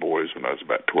other boys when I was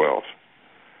about 12.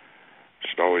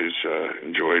 Just always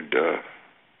enjoyed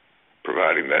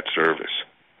providing that service.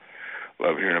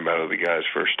 Love hearing about other guys'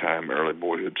 first time, early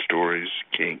boyhood stories,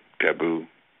 kink, taboo,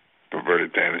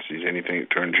 perverted fantasies, anything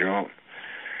that turns you on.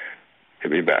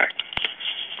 Hit me back.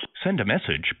 Send a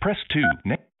message, press 2.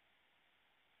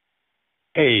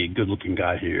 Hey, good-looking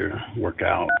guy here. Work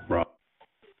out, bro.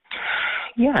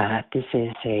 Yeah, this is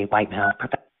a white male.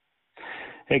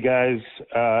 Hey, guys.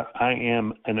 I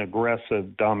am an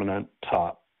aggressive, dominant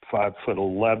top.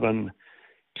 5'11",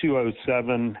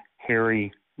 207,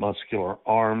 hairy, muscular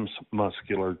arms,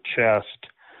 muscular chest.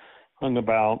 Hung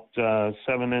about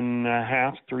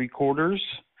 7.5, 3/4.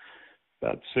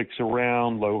 About 6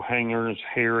 around, low hangers,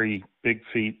 hairy, big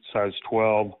feet, size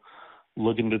 12.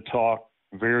 Looking to talk,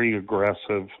 very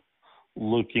aggressive,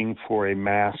 looking for a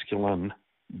masculine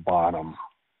bottom.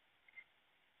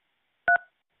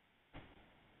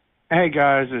 Hey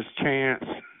guys, it's Chance,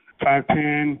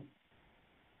 5'10",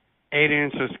 8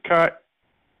 inches cut,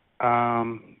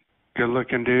 good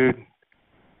looking dude.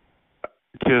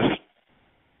 Just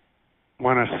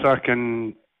want to suck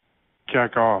and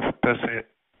jack off. That's it.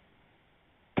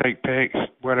 Take pics,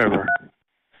 whatever.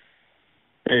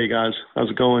 Hey guys, how's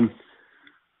it going?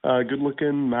 Good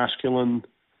looking, masculine,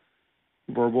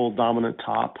 verbal, dominant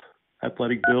top,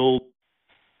 athletic build.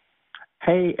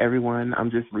 Hey everyone,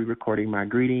 I'm just re-recording my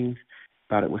greetings.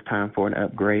 Thought it was time for an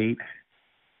upgrade.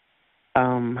 I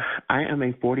am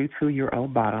a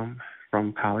 42-year-old bottom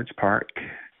from College Park.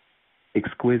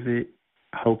 Exquisite,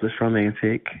 hopeless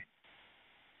romantic,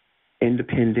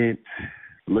 independent,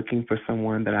 looking for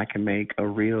someone that I can make a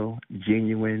real,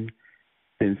 genuine,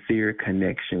 sincere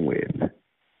connection with.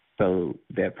 So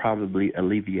that probably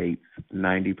alleviates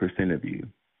 90% of you,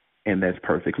 and that's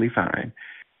perfectly fine.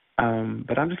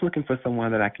 But I'm just looking for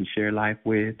someone that I can share life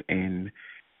with and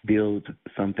build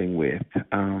something with.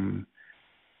 I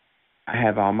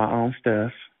have all my own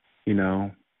stuff,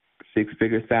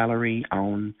 6-figure salary,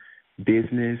 own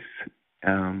business,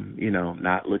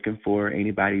 not looking for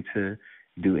anybody to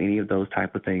do any of those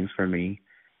type of things for me.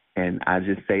 And I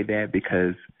just say that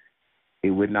because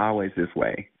it wasn't always this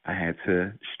way. I had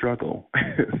to struggle.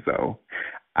 So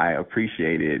I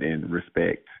appreciate it and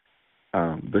respect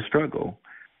the struggle.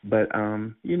 But,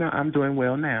 I'm doing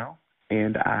well now,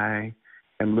 and I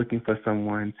am looking for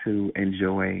someone to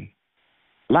enjoy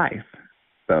life.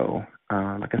 So,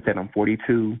 like I said, I'm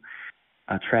 42,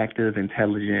 attractive,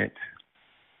 intelligent,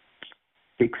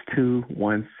 6'2",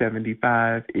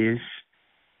 175-ish,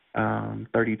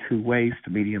 32 waist,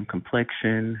 medium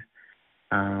complexion.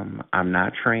 I'm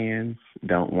not trans,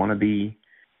 don't want to be.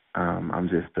 I'm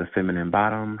just a feminine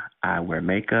bottom. I wear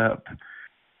makeup,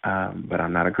 but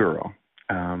I'm not a girl.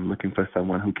 Looking for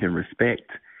someone who can respect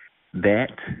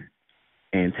that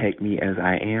and take me as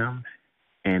I am,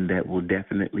 and that will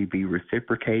definitely be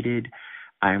reciprocated.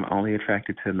 I'm only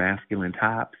attracted to masculine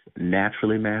tops,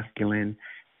 naturally masculine.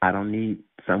 I don't need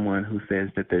someone who says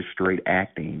that they're straight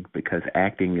acting, because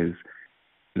acting is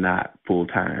not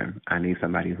full-time. I need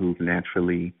somebody who's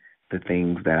naturally the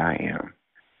things that I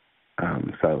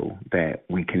am, so that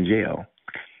we can gel.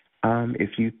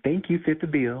 If you think you fit the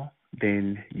bill,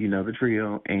 then you know the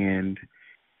drill. And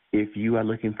if you are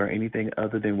looking for anything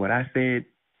other than what I said,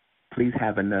 please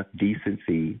have enough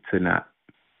decency to not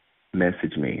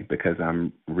message me, because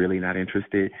I'm really not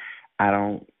interested. I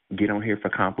don't get on here for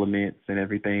compliments and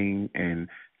everything, and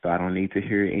so I don't need to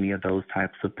hear any of those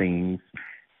types of things.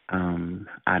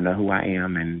 I know who I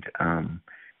am, and,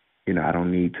 I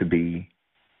don't need to be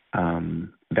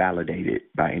validated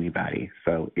by anybody.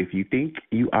 So if you think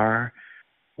you are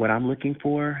what I'm looking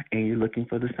for and you're looking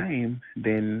for the same,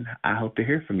 then I hope to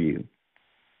hear from you.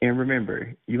 And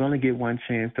remember, you only get one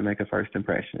chance to make a first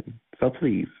impression. So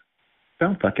please,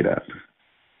 don't fuck it up.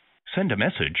 Send a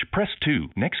message, press 2.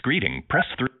 Next greeting, press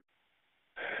 3.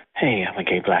 Hey, I'm a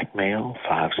gay black male,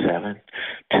 5'7",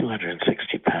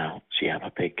 260 pounds. Yeah, I'm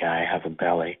a big guy, have a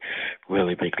belly,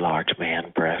 really big, large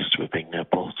man, breasts with big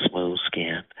nipples, smooth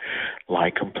skin,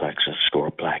 light complexion,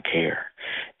 short black hair.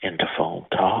 Into phone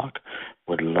talk.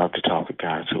 Would love to talk with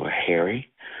guys who are hairy.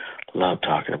 Love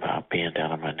talking about being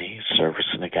down on my knees,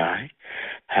 servicing a guy,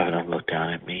 having them look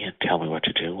down at me and tell me what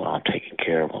to do while I'm taking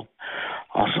care of them.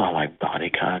 Also, I like body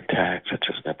contact, such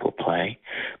as nipple play,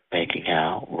 making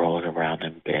out, rolling around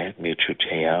in bed, mutual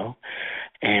J.O.,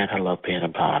 and I love being a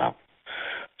bottom.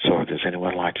 So if there's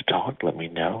anyone like to talk, let me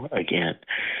know. Again,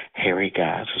 hairy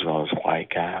guys as well as white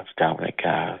guys, dominant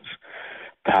guys,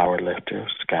 power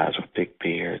lifters, guys with big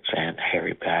beards, and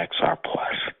hairy backs are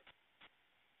plus.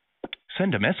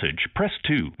 Send a message, press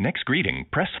 2. Next greeting,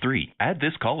 press 3. Add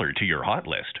this caller to your hot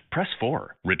list, press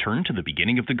 4. Return to the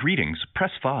beginning of the greetings,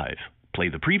 press 5. Play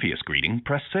the previous greeting,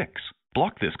 press 6.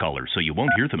 Block this caller so you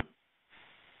won't hear them.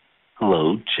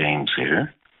 Hello, James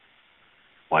here.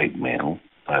 White male,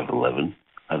 5'11",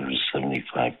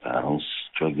 175 pounds,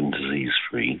 drug and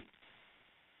disease-free,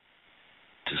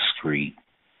 discreet,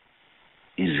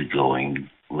 easygoing,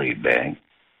 laid back,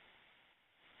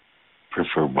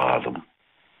 prefer bottom,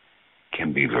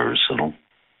 can be versatile,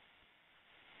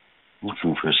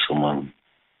 looking for someone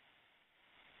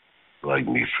who I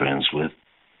can be friends with,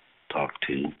 talk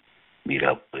to, meet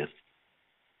up with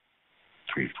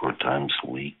 3-4 times a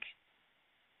week,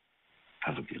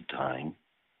 have a good time.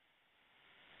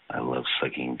 I love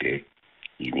sucking dick,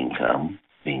 eating cum,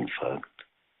 being fucked.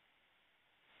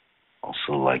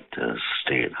 Also like to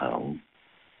stay at home,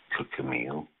 cook a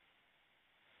meal,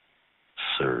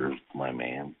 serve my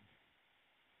man,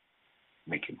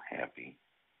 make him happy,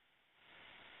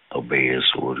 obey his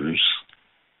orders,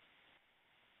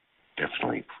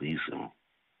 definitely please him,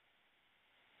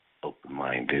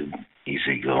 open-minded,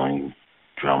 easygoing,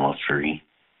 drama-free,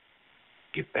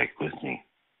 get back with me.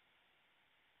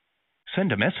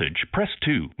 Send a message, press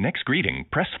 2. Next greeting,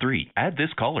 press 3. Add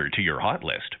this caller to your hot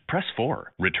list, press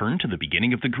 4. Return to the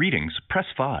beginning of the greetings, press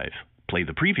 5. Play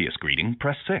the previous greeting,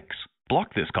 press 6.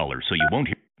 Block this caller so you won't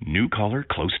hear. New caller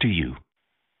close to you.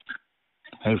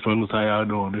 Hey fellas, how y'all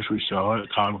doing? This is Rashad,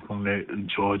 calling from that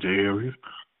Georgia area.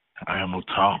 I am a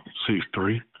top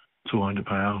 6'3", 200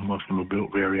 pounds, muscular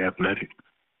built, very athletic.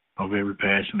 I'm very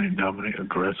passionate, dominant,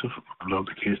 aggressive. I love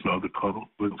to kiss, love to cuddle.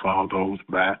 Looking for all those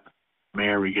black,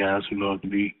 married guys who love to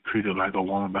be treated like a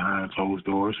woman behind closed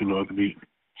doors, who love to be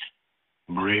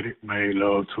breaded, made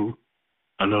love to.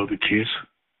 I love to kiss.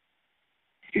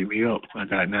 Hit me up. I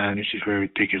got 9 inches, very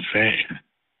thick and fat.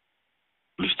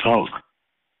 Let's talk.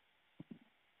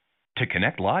 To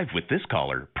connect live with this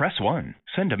caller, press 1.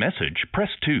 Send a message, press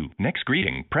 2. Next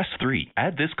greeting, press 3.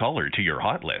 Add this caller to your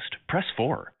hot list, press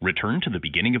 4. Return to the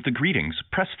beginning of the greetings,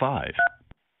 press 5.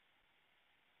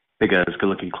 Hey guys, good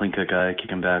looking clean cut guy,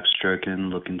 kicking back, stroking,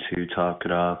 looking to talk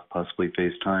it off, possibly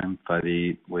FaceTime,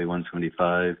 5'8", weigh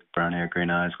 175, brown hair, green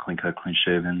eyes, clean cut, clean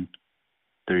shaven,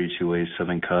 32 waist,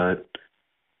 7 cut,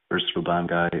 versatile dime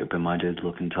guy, open-minded,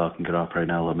 looking to talk and get off right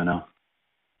now, let me know.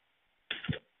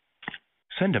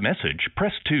 Send a message,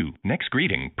 press 2. Next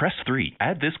greeting, press 3.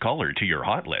 Add this caller to your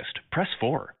hot list, press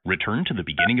 4. Return to the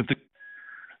beginning of the...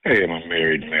 Hey, I'm a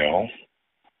married male,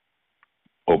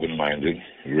 open-minded,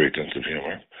 great sense of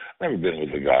humor. Never been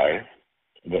with a guy,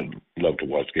 but love to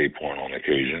watch gay porn on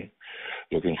occasion.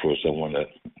 Looking for someone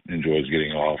that enjoys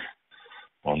getting off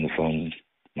on the phone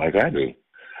like I do.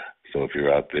 So if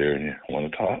you're out there and you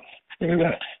want to talk, look at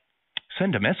that.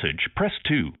 Send a message, press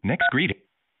 2. Next greeting.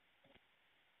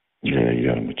 Yeah,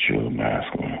 young, mature,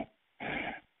 masculine,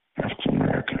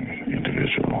 African-American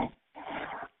individual.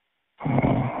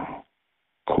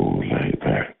 Cool, laid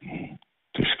back,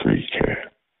 discreet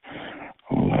cat.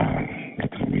 Online,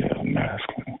 looking at me as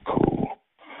masculine, cool,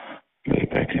 laid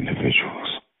back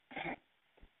individuals.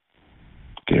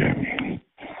 Dare me.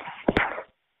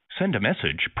 Send a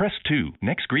message, press 2.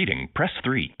 Next greeting, press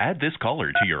 3. Add this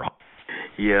caller to your...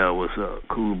 Yeah, what's up?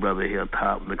 Cool brother here,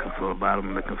 top, looking for a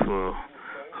bottom, looking for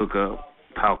hook up,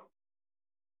 talk.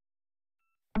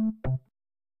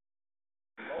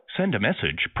 Send a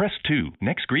message, press 2.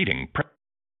 Next greeting,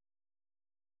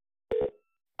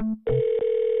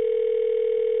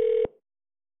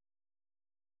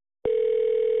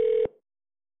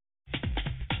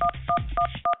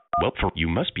 Well, you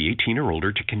must be 18 or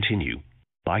older to continue.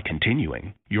 By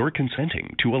continuing, you're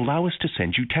consenting to allow us to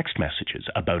send you text messages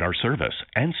about our service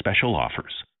and special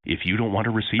offers. If you don't want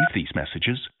to receive these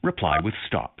messages, reply with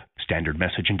stop. Standard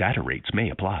message and data rates may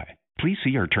apply. Please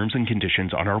see our terms and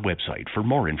conditions on our website for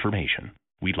more information.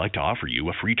 We'd like to offer you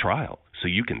a free trial so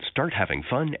you can start having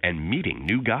fun and meeting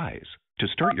new guys. To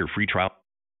start your free trial,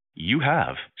 you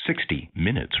have 60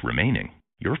 minutes remaining.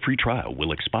 Your free trial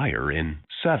will expire in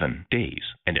 7 days,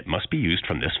 and it must be used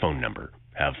from this phone number.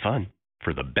 Have fun.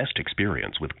 For the best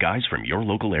experience with guys from your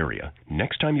local area,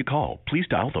 next time you call, please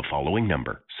dial the following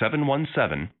number,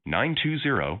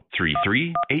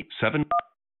 717-920-3387.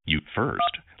 You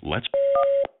first.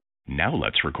 Now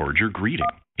let's record your greeting.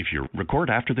 If you record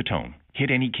after the tone,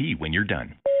 hit any key when you're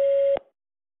done.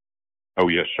 Oh,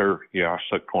 yes, sir. Yeah, I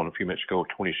sucked one a few minutes ago.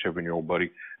 A 27-year-old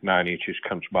buddy, 9 inches,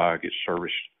 comes by, gets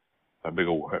serviced. A big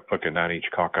old fucking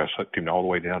 9-inch cock. I sucked him all the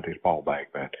way down to his ball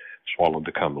bag, man. Swallowed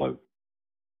the cum load.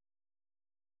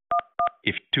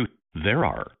 There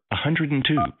are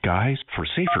 102 guys. For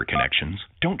safer connections,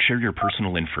 don't share your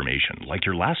personal information like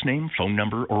your last name, phone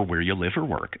number, or where you live or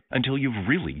work until you've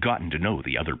really gotten to know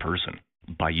the other person.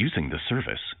 By using this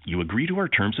service, you agree to our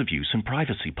terms of use and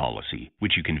privacy policy,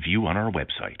 which you can view on our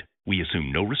website. We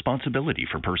assume no responsibility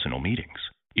for personal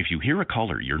meetings. If you hear a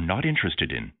caller you're not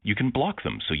interested in, you can block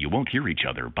them so you won't hear each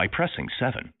other by pressing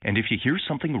 7. And if you hear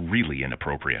something really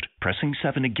inappropriate, pressing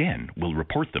 7 again will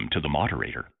report them to the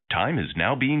moderator. Time is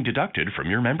now being deducted from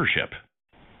your membership.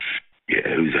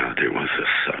 Yeah, who's out there wants to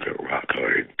suck a rock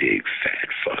hard, big, fat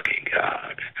fucking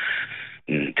cock?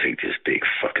 Take this big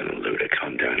fucking load of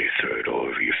cum down your throat all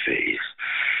over your face.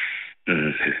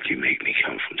 You make me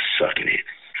come from sucking it.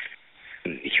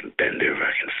 You can bend over,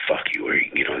 I can fuck you, or you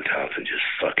can get on top and just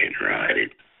fucking ride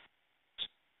it.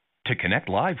 To connect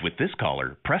live with this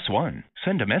caller, press 1.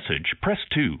 Send a message, press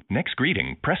 2. Next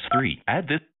greeting, press 3. Add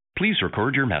this. Please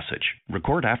record your message.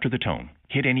 Record after the tone.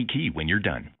 Hit any key when you're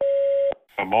done.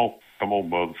 Come on,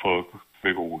 motherfucker.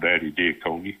 Big old daddy dick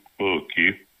on you. Fuck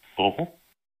you.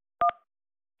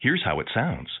 Here's how it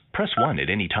sounds. Press 1 at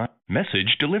any time.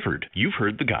 Message delivered. You've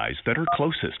heard the guys that are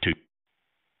closest to.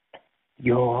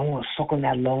 Yo, I want to suck on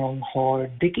that long,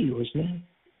 hard dick of yours, man.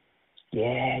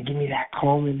 Yeah, give me that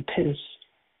calm and piss.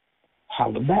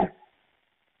 Holler back.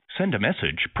 Send a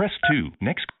message. Press 2.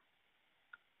 Next.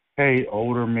 Hey,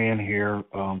 older man here,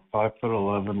 5'11",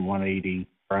 180,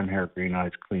 brown hair, green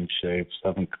eyes, clean shave,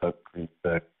 7 cut, green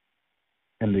thick.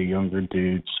 And the younger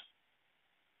dudes,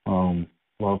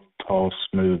 love tall,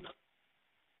 smooth,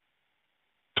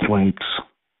 twinks,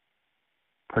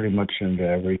 pretty much into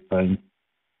everything.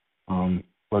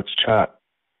 Let's chat.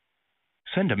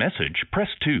 Send a message. Press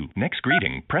 2. Next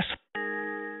greeting. Press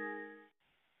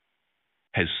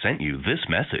has sent you this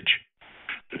message.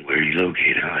 Where are you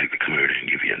located? I'd like to come over there and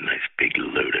give you a nice big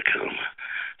load of cum.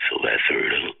 So that's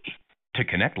it. To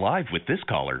connect live with this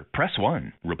caller, press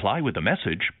 1. Reply with a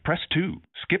message, press 2.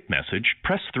 Skip message,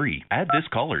 press 3. Add this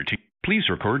caller to... Please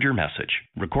record your message.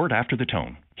 Record after the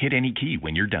tone. Hit any key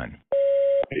when you're done.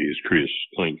 Hey, it's Chris,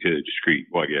 clean cut, discreet,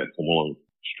 white guy, from alone,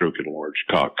 stroking a large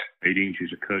cock. 8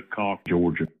 inches of cut cock,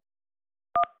 Georgia.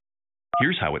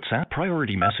 Here's how it sounds.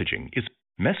 Priority messaging is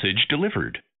message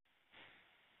delivered.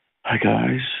 Hi,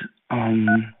 guys.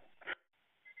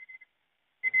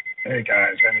 Hey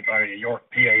guys, anybody in York,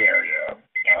 PA area?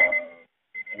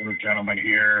 Older gentleman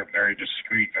here, very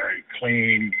discreet, very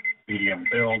clean, medium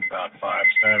build, about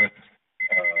 5'7".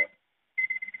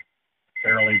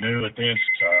 Fairly new at this.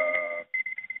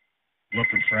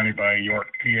 Looking for anybody in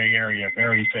York, PA area,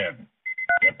 very thin.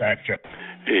 Get back to.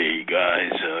 Hey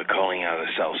guys, calling out of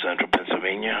South Central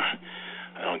Pennsylvania.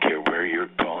 I don't care where you're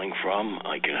calling from,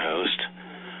 I can host.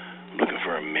 I'm looking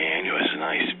for a man who has a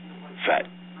nice fat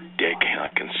dick and I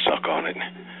can suck on it.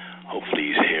 Hopefully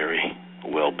he's hairy,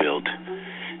 well-built,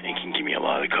 and can give me a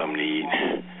lot of cum to eat.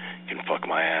 Can fuck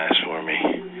my ass for me.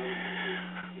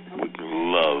 Would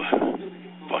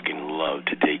fucking love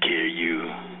to take care of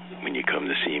you when you come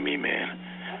to see me, man.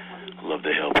 I'd love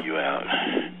to help you out.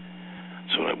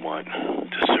 That's what I want,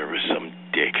 to service some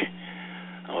dick.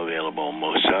 I'm available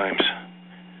most times,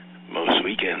 most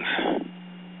weekends.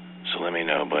 So let me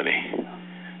know, buddy.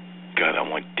 God, I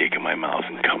want dick in my mouth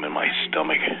and cum in my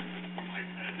stomach.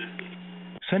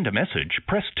 Send a message.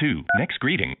 Press 2. Next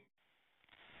greeting.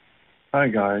 Hi,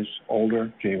 guys.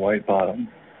 Older, J. White Bottom,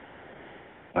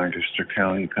 Lancaster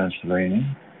County,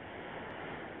 Pennsylvania.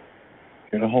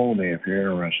 Get a hold of me if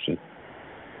you're interested.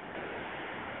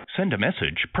 Send a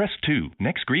message. Press 2.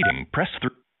 Next greeting. Press 3.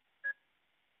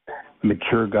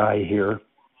 Mature guy here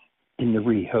in the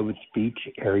Rehoboth Beach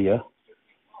area.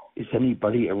 Is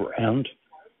anybody around?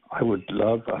 I would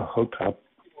love a hookup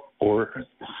or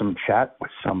some chat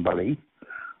with somebody.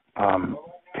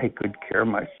 Take good care of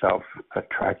myself.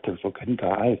 Attractive looking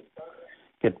guy.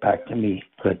 Get back to me.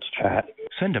 Let's chat.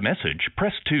 Send a message.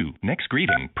 Press 2. Next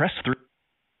greeting. Press 3.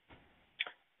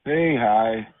 Hey,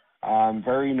 hi. I'm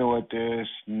very new at this.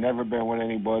 Never been with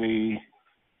anybody.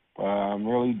 I'm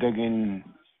really digging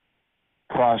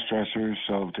cross-dressers,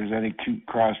 so if there's any cute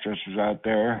cross-dressers out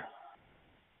there,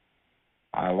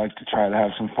 I like to try to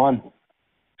have some fun.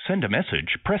 Send a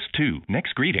message. Press 2.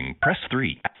 Next greeting. Press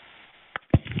 3.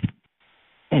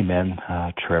 Hey, man.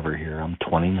 Trevor here. I'm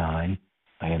 29.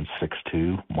 I am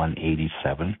 6'2",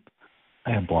 187. I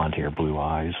have blonde hair, blue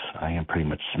eyes. I am pretty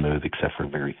much smooth except for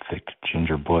very thick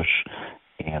ginger bush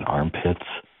and armpits.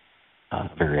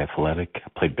 Very athletic. I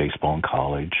played baseball in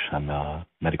college. I'm a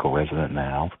medical resident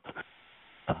now.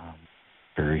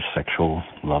 Very sexual.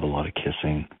 Love a lot of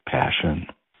kissing, passion.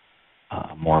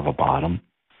 More of a bottom,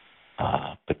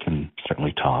 but can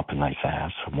certainly top a nice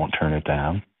ass. I won't turn it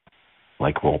down.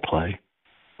 Like role play.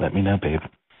 Let me know, babe.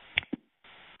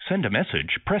 Send a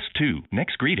message. Press 2.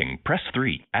 Next greeting. Press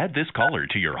 3. Add this caller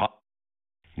to your hot.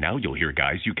 Now you'll hear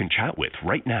guys you can chat with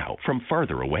right now from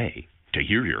farther away. To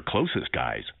hear your closest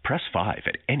guys, press 5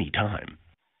 at any time.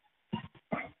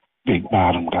 Big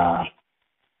bottom guy.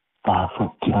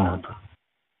 5'10".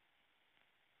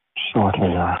 Short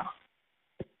hair.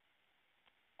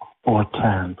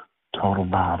 4'10", total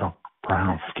bottom,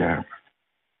 brown skin.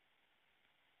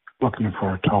 Looking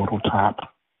for a total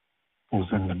top. Who's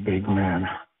in the big man?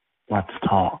 Let's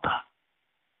talk.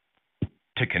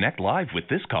 To connect live with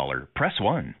this caller, press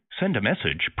 1. Send a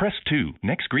message, press 2.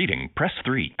 Next greeting, press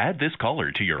 3. Add this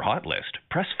caller to your hot list,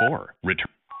 press 4. Return.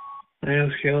 My name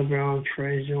is Caleb Brown,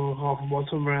 Trey Jones, Hall from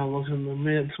Baltimore Brown. Looking in the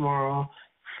mid tomorrow,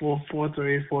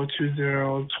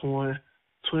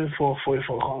 443-420-2444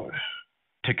 caller.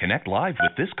 To connect live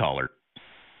with this caller.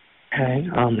 Hey,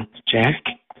 it's Jack.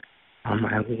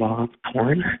 I love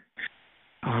porn.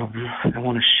 I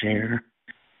want to share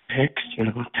pics,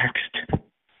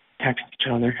 text each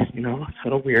other, it's a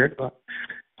little weird, but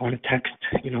I want to text,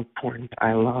 porn that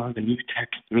I love, and you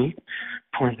text me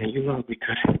porn that you love. We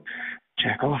could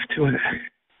jack off to it.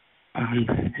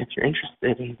 If you're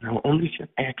interested, only get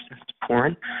access to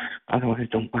porn, otherwise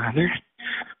don't bother.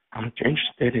 If you're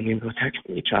interested and you go text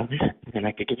each other, then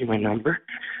I could give you my number,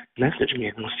 message me,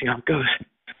 and we'll see how it goes.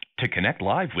 To connect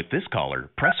live with this caller,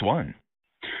 press 1.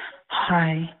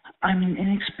 Hi, I'm an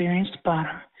inexperienced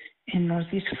bottom in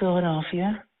Northeast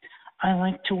Philadelphia. I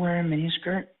like to wear a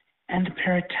miniskirt and a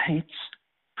pair of tights,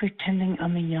 pretending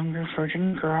I'm a younger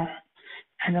virgin girl,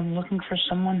 and I'm looking for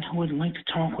someone who would like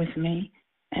to talk with me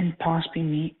and possibly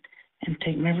meet and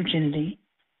take my virginity,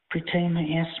 pretending my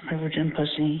ass is my virgin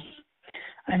pussy.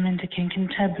 I'm into kink and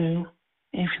taboo.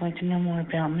 If you'd like to know more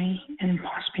about me and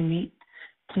possibly meet,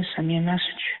 please send me a message.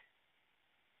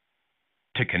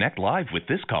 To connect live with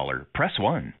this caller, press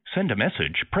 1. Send a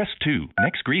message, press 2.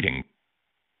 Next greeting.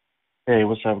 Hey,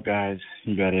 what's up, guys?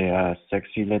 You got a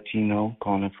sexy Latino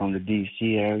calling from the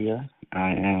D.C. area.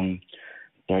 I am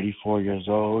 34 years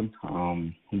old,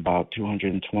 about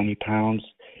 220 pounds,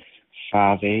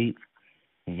 5'8",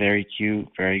 very cute,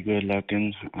 very good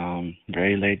looking,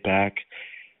 very laid back,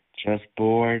 just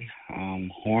bored,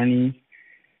 horny.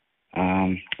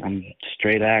 I'm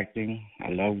straight acting. I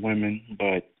love women,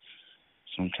 but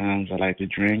sometimes I like to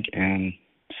drink and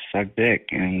suck dick,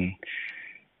 and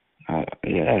I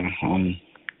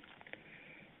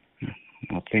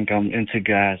think I'm into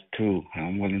guys too.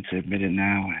 I'm willing to admit it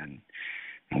now, and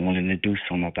I'm willing to do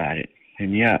something about it. Hit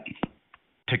me up.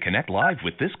 To connect live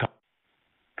with this call.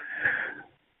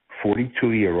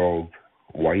 42-year-old,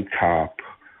 white top,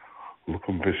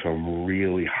 looking for some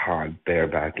really hot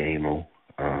bareback anal,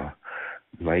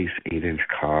 nice 8-inch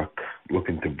cock,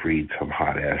 looking to breed some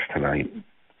hot ass tonight.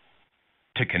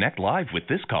 To connect live with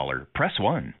this caller, press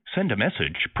 1. Send a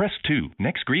message, press 2.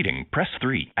 Next greeting, press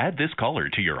 3. Add this caller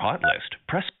to your hot list.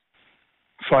 Press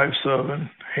 5'7",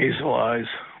 hazel eyes,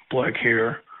 black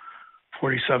hair,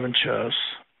 47 chest,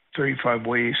 35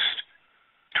 waist,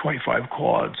 25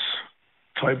 quads,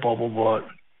 tight bubble butt,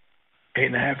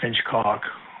 8.5-inch cock,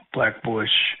 black bush,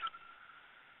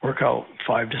 work out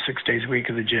 5 to 6 days a week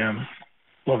at the gym,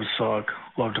 love to suck,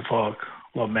 love to fuck,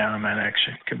 love man-on-man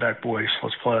action. Get back, boys,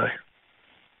 let's play.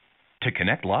 To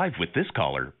connect live with this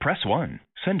caller, press 1.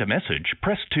 Send a message,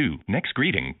 press 2. Next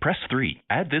greeting, press 3.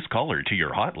 Add this caller to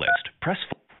your hot list. Press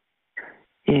 4.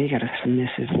 Yeah, you got a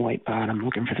submissive white bottom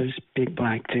looking for those big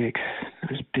black dicks,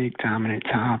 those big dominant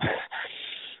tops.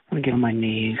 I want to get on my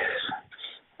knees.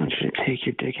 I want you to take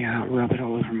your dick out, rub it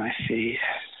all over my face,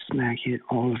 smack it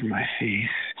all over my face,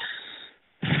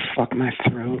 fuck my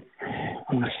throat.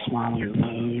 I want to swallow your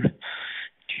load,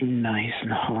 do nice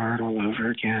and hard all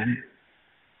over again.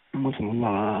 I would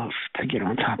love to get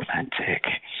on top of that dick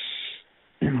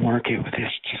and work it with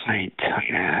this tight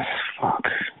ass fuck.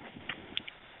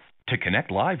 To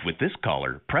connect live with this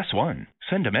caller, press 1.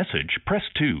 Send a message, press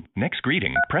 2. Next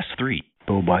greeting, press 3.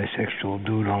 Low bisexual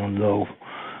dude on low,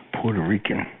 Puerto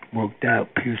Rican, worked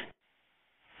out, pierced.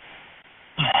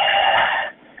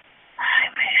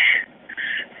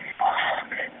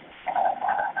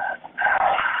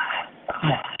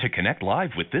 To connect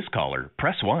live with this caller,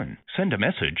 press 1. Send a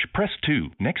message, press 2.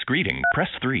 Next greeting, press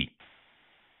 3.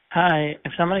 Hi,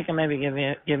 if somebody can maybe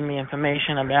give me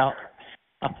information about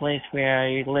a place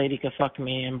where a lady could fuck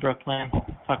me in Brooklyn,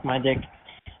 fuck my dick,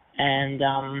 and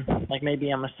like maybe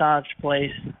a massage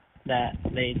place that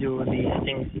they do these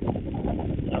things.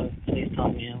 So please tell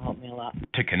me, it'll help me a lot.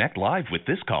 To connect live with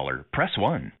this caller, press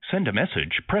 1. Send a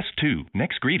message, press 2.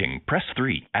 Next greeting, press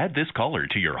 3. Add this caller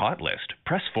to your hot list.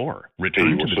 Press 4.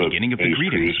 Return to the beginning of the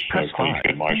greetings. Press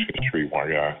 5. My street white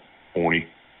guy, horny,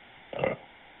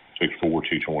 6'4",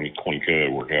 220, clean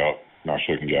cut, workout, nice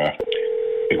looking guy.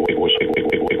 What's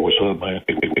up, man?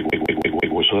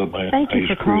 What's up, man? Thank you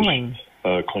for calling.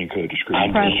 Clean cut,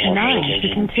 discreet. Press 9 to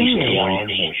continue.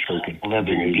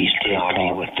 Leather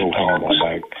bestiality with the on my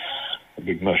back. A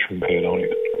big mushroom head on it,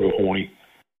 real horny.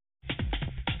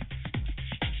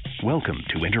 Welcome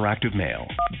to Interactive Mail.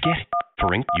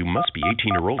 You must be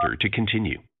 18 or older to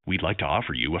continue. We'd like to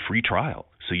offer you a free trial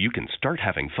so you can start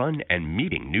having fun and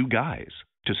meeting new guys.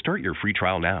 To start your free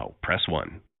trial now, press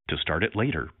 1. To start it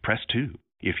later, press 2.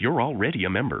 If you're already a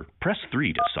member, press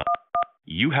 3 to sign.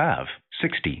 You have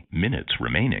 60 minutes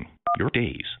remaining. Your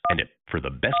days, and for the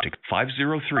best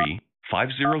 503.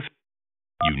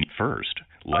 You need first.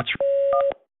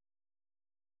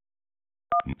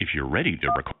 If you're ready to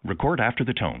record after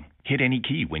the tone, hit any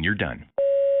key when you're done.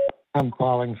 I'm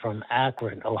calling from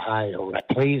Akron, Ohio.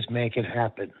 Please make it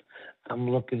happen. I'm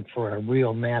looking for a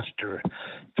real master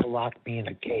to lock me in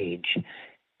a cage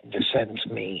and to sentence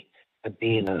me to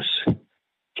be in a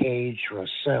cage or a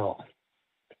cell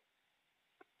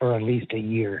for at least a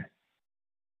year.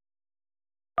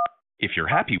 If you're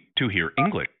happy to hear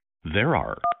English, There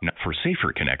are. For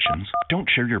safer connections, don't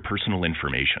share your personal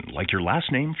information like your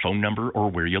last name, phone number,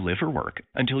 or where you live or work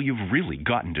until you've really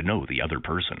gotten to know the other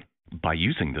person. By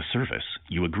using this service,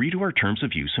 you agree to our terms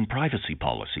of use and privacy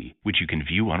policy, which you can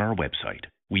view on our website.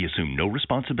 We assume no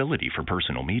responsibility for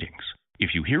personal meetings.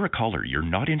 If you hear a caller you're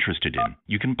not interested in,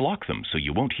 you can block them so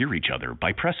you won't hear each other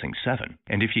by pressing 7.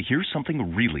 And if you hear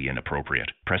something really inappropriate,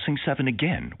 pressing 7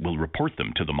 again will report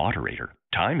them to the moderator.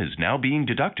 Time is now being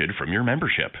deducted from your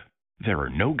membership. There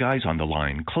are no guys on the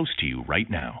line close to you right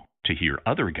now. To hear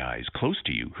other guys close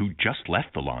to you who just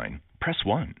left the line, press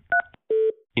 1.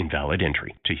 Invalid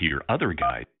entry. To hear other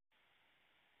guys.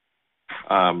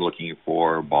 I'm looking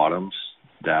for bottoms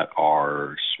that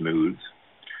are smooth,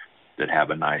 that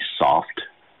have a nice, soft,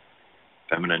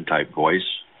 feminine type voice.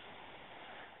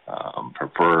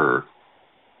 Prefer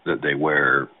that they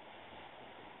wear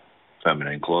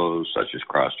feminine clothes, such as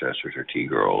cross-dressers or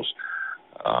T-girls.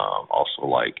 Also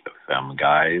like femme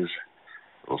guys,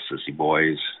 little sissy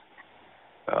boys.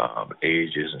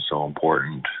 Age isn't so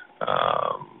important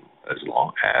as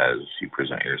long as you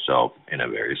present yourself in a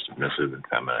very submissive and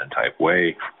feminine type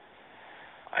way.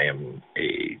 I am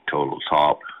a total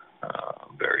top,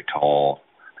 very tall,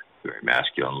 very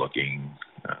masculine looking,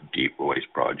 deep waist,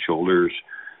 broad shoulders,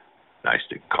 nice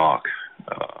thick cock.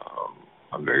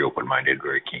 I'm very open-minded,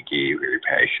 very kinky, very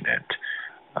passionate.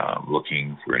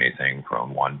 Looking for anything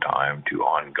from one time to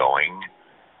ongoing,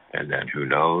 and then who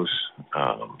knows.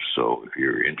 So if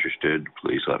you're interested,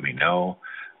 please let me know.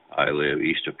 I live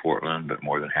east of Portland, but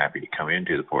more than happy to come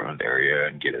into the Portland area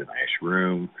and get a nice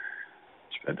room,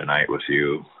 spend the night with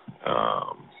you.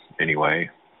 Anyway,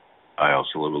 I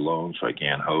also live alone, so I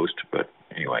can't host. But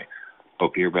anyway,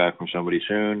 hope to hear back from somebody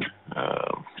soon.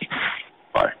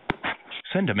 Bye.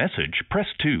 Send a message, press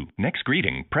 2. Next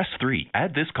greeting, press 3.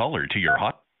 Add this caller to your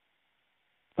hot...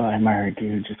 I'm married,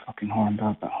 dude. Just fucking horned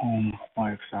up at home.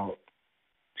 Wife's out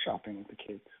shopping with the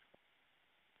kids.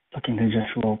 Looking to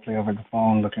just role play over the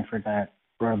phone, looking for that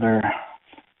brother,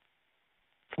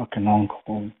 fucking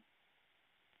uncle,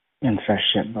 incest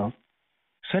shit, bro.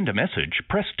 Send a message,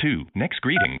 press 2. Next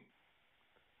greeting.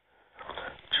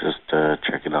 Just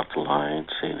checking out the line,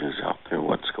 seeing who's out there,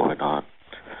 what's going on.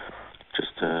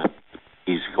 Just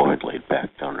easygoing, laid back,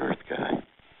 down to earth guy.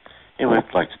 Anyway,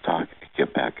 I'd like to talk.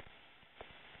 Get back.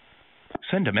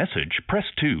 Send a message, press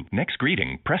 2. Next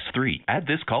greeting, press 3. Add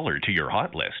this caller to your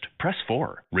hot list, press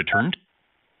 4. Return.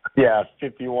 Yeah,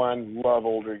 51, love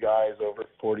older guys over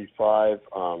 45.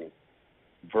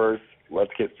 Verse,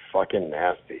 let's get fucking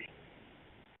nasty.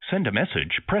 Send a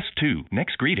message, press 2.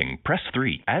 Next greeting, press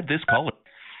 3. Add this caller.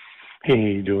 Hey, how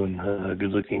you doing?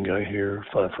 Good looking guy here,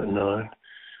 5'9", about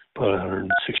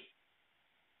 160.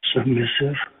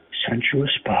 Submissive,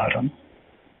 sensuous bottom.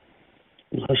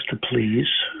 Loves to please,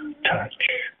 touch,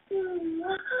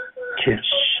 kiss.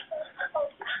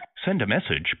 Send a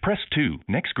message, press 2.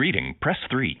 Next greeting, press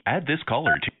 3. Add this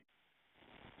caller to...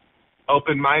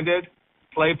 Open-minded,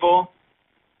 playful,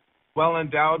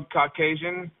 well-endowed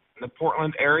Caucasian in the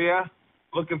Portland area,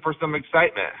 looking for some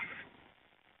excitement.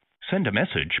 Send a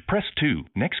message, press 2.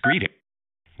 Next greeting.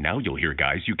 Now you'll hear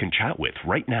guys you can chat with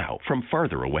right now from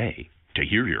farther away. To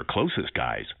hear your closest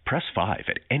guys, press 5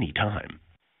 at any time.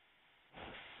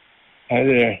 Hi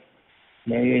there.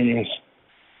 My name is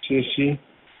Sissy.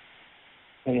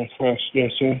 I'm a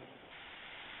cross-dresser.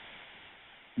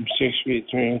 I'm 6 feet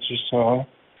 3 inches tall,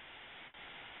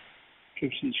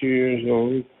 52 years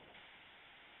old,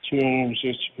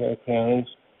 265 pounds,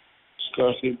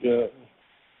 scarcely built,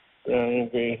 brown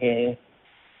and gray hair,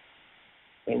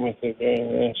 and with a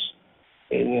very nice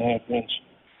 8.5 inch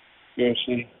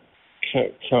grossly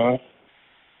cut cock.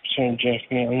 Turn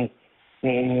Jackie on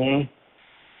right now.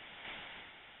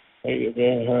 I get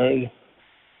very hard.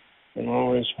 I'm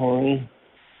always horny.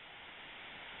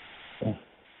 And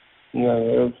I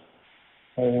love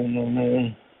having my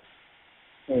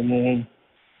man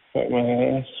cut my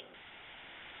ass,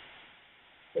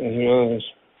 as well as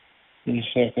me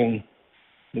sucking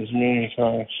as many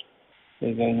cocks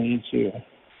as I need to.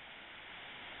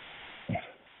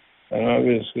 I'm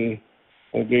obviously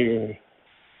a bigger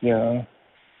guy,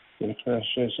 the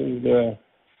cross-dressers that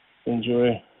I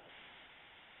enjoy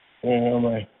wearing all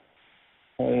my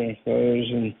finer clothes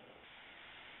and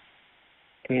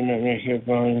putting my makeup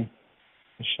on,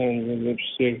 shining the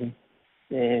lipstick,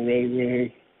 wearing a red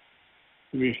wig,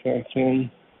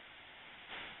 reflecting.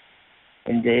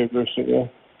 I'm very versatile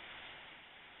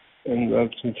and love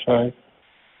to fight.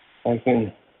 I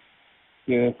can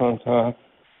get up on top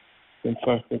and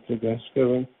fuck with the best of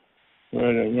them.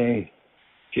 Right at mine,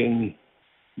 getting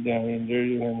down and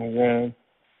dirty on the ground,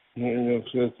 getting real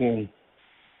filthy and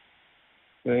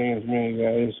letting as many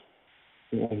guys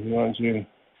If you want to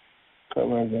cut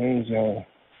my veins out,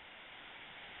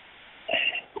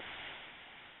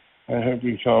 I hope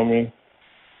you call me.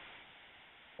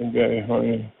 I'm very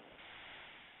horny.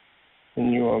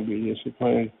 And you won't be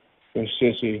disappointed with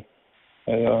Sissy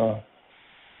at all.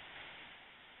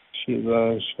 She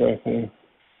loves fucking.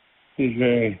 She's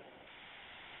very,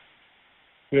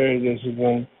 very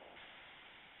disciplined.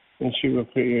 And she will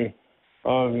put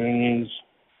all of your needs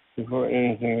before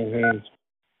anything of hers.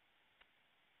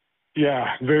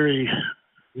 Yeah, very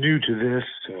new to this.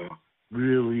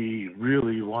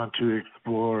 Really want to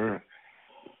explore.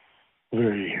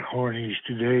 Very horny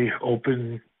today.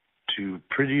 Open to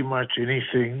pretty much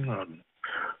anything,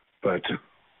 but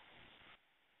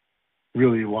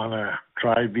really want to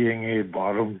try being a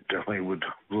bottom. Definitely would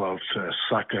love to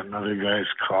suck another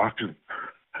guy's cock and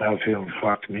have him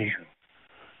fuck me.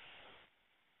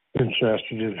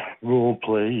 Interested in role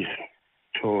play,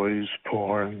 toys,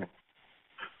 porn.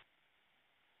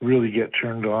 Really get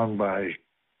turned on by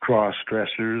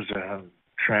cross-dressers and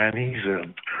trannies,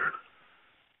 and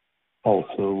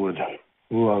also would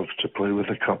love to play with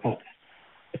a couple.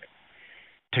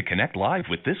 To connect live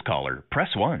with this caller,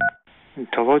 press 1.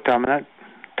 Hello, dominant.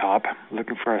 Top.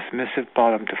 Looking for a submissive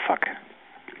bottom to fuck.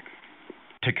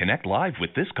 To connect live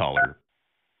with this caller,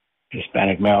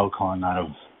 Hispanic male calling out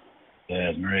of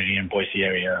the Meridian, Boise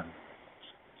area.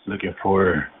 Looking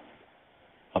for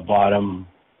a bottom.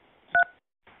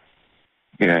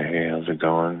 Yeah, hey, how's it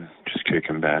going? Just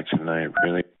kicking back tonight,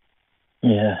 really?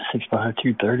 Yeah, 6'5",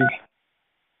 230.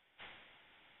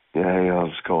 Yeah, hey, how's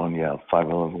it going? Yeah,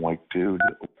 5'11" white dude.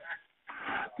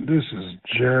 This is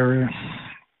Jerry.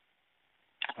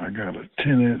 I got a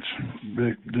 10-inch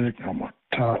big dick on my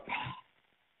top,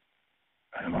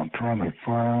 and I'm trying to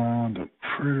find a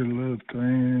pretty little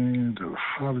thing that's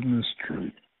hot in the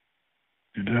street.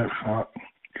 You that hot?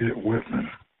 Get with me,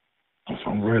 'cause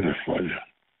I'm ready for you.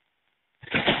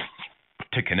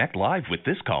 to connect live with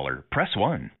this caller, press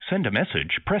 1. Send a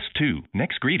message, press 2.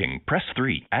 Next greeting, press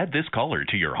 3. Add this caller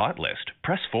to your hot list,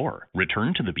 press 4.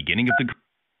 Return to the beginning of the...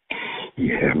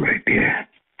 Yeah, right there.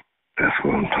 That's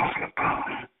what I'm talking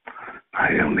about. I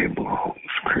am able to host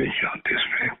crazy out this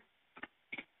way,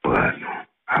 but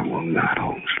I will not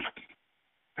host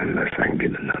unless I can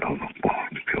get a nut on the ball.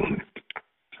 You feel me?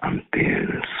 I'm thin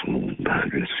and smooth,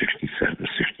 167,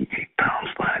 68 pounds,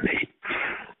 5'8".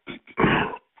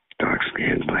 Dark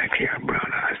skin, black hair,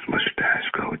 brown eyes, mustache,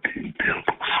 goatee,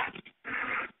 dimples,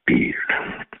 beard,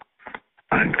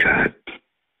 uncut,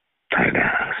 tight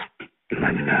eyes,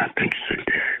 99 inches a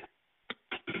day,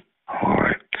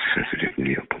 hard, sensitive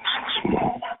nipples,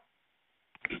 small.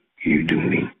 You do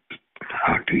me,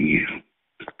 I'll do you.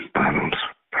 Bottoms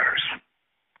first.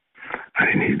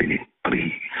 I need it,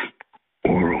 please.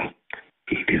 Oral,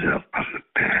 eat it up from the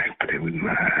back, put it with my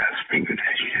eyes, finger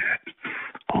that shit,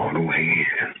 all the way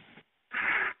in.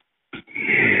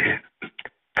 Yeah,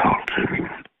 talk to me.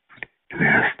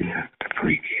 Nasty,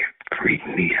 freak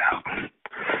me out.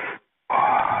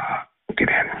 Get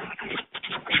at it.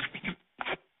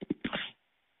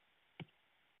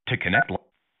 To connect...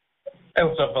 Hey,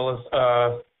 what's up, fellas?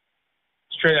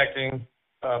 Straight acting,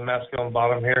 masculine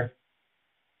bottom here.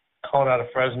 Calling out of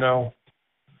Fresno.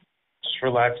 Just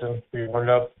relaxing, be warmed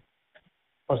up.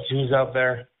 Let's see who's out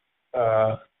there.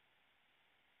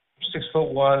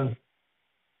 6'1",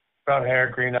 brown hair,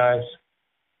 green eyes.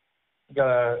 Got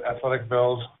a athletic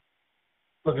build.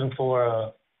 Looking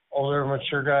for older,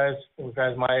 mature guys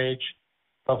my age.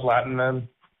 Love Latin men.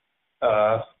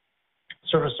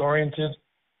 Service oriented.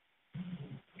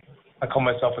 I call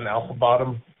myself an alpha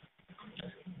bottom.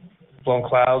 Blown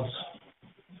clouds.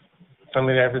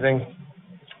 Friendly to everything.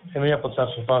 Hit me up, let's have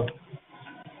some fun.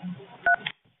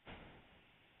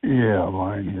 Yeah,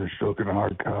 mine. You're stroking a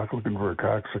hard cock, looking for a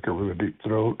cocksucker with a deep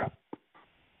throat.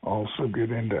 Also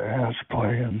get into ass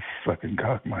play and sucking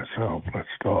cock myself.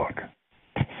 Let's talk.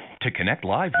 To connect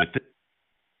live with the...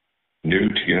 New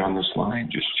to get on this line,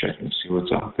 just checking to see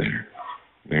what's out there.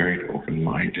 Married,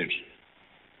 open-minded.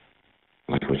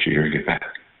 Like what you hear, get back.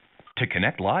 To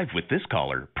connect live with this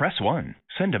caller, press 1.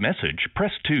 Send a message,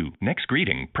 press 2. Next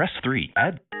greeting, press 3.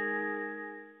 Add...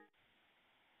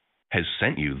 has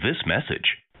sent you this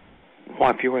message.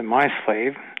 Well, if you were my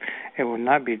slave, it would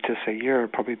not be just a year. It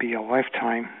would probably be a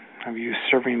lifetime of you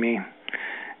serving me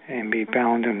and be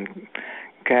bound and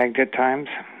gagged at times.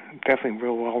 Definitely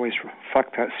will always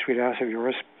fuck that sweet ass of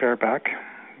yours bareback.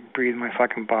 Breathe my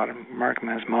fucking bottom. Mark them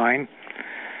as mine.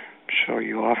 Show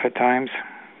you off at times.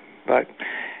 But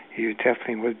you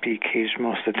definitely would be caged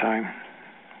most of the time.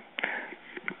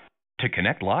 To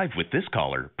connect live with this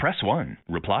caller, press 1.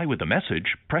 Reply with a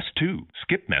message, press 2.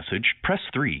 Skip message, press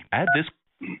 3. Add this...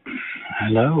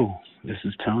 Hello, this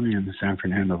is Tony in the San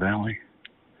Fernando Valley.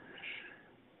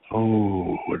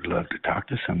 Oh, would love to talk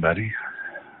to somebody.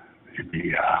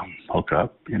 Maybe hook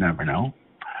up, you never know.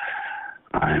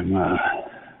 I'm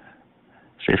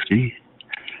 50,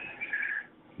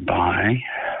 bi,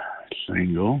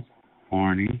 single,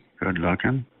 horny, good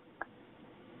looking.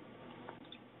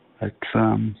 Let's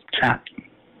chat.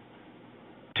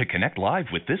 To connect live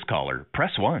with this caller,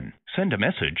 press 1. Send a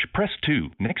message, press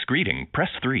 2. Next greeting, press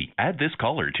 3. Add this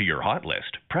caller to your hot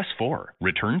list, press 4.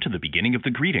 Return to the beginning of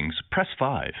the greetings, press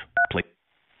 5. Play.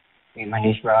 Hey, my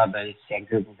name's Rob at San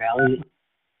Gabriel Valley.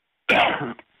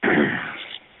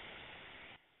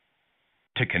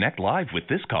 To connect live with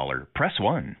this caller, press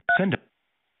 1. Send a...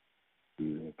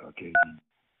 Really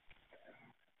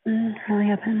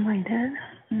open-minded,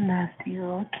 nasty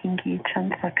little kinky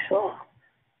transsexual.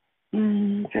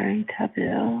 Very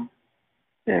taboo,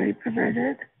 very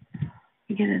perverted.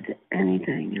 You get into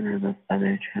anything, and I love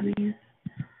other trannies,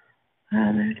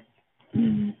 other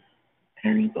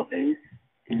tranny boys,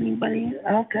 anybody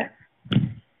out there.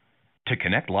 To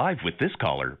connect live with this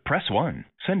caller, press 1.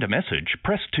 Send a message,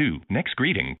 press 2. Next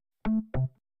greeting.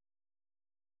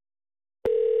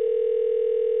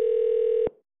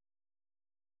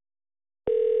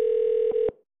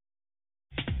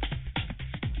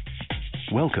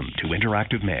 Welcome to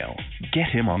Interactive Mail. Get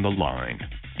him on the line.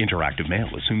 Interactive Mail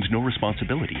assumes no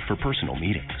responsibility for personal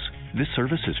meetings. This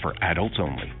service is for adults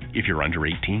only. If you're under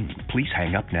 18, please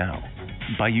hang up now.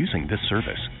 By using this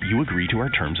service, you agree to our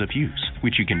terms of use,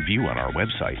 which you can view on our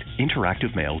website,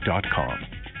 interactivemail.com.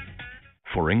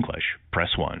 For English,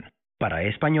 press 1.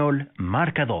 Para español,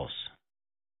 marca 2.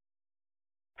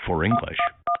 For English,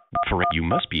 you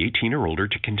must be 18 or older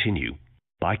to continue.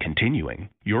 By continuing,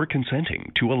 you're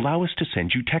consenting to allow us to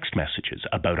send you text messages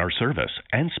about our service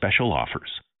and special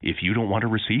offers. If you don't want to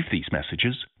receive these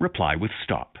messages, reply with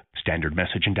stop. Standard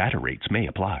message and data rates may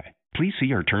apply. Please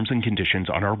see our terms and conditions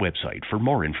on our website for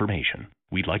more information.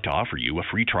 We'd like to offer you a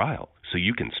free trial so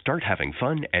you can start having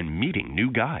fun and meeting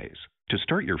new guys. To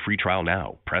start your free trial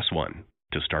now, press 1.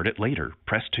 To start it later,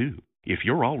 press 2. If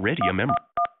you're already a member,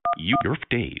 your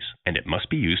days, and it must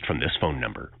be used from this phone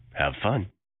number. Have fun.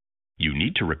 You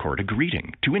need to record a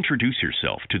greeting to introduce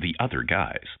yourself to the other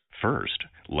guys. First,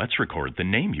 let's record the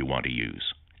name you want to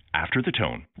use. After the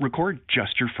tone, record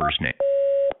just your first name.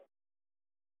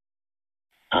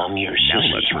 I'm your Now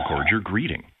sissy. let's record your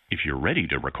greeting. If you're ready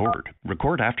to record,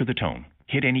 record after the tone.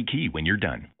 Hit any key when you're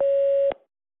done.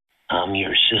 I'm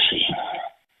your sissy.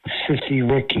 Sissy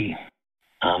Ricky.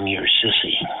 I'm your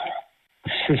sissy.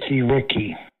 Sissy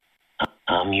Ricky.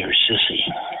 I'm your sissy.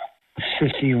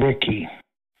 Sissy Ricky.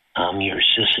 I'm your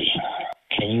sissy.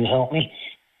 Can you help me?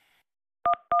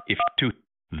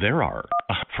 There are,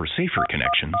 for safer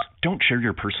connections, don't share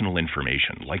your personal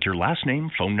information like your last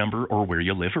name, phone number, or where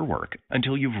you live or work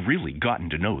until you've really gotten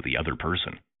to know the other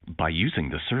person. By using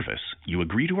this service, you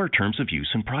agree to our terms of use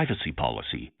and privacy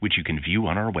policy, which you can view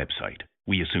on our website.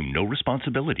 We assume no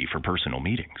responsibility for personal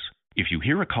meetings. If you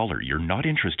hear a caller you're not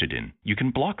interested in, you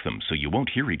can block them so you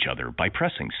won't hear each other by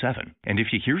pressing 7. And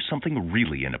if you hear something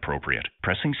really inappropriate,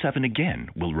 pressing 7 again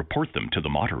will report them to the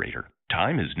moderator.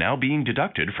 Time is now being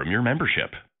deducted from your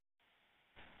membership.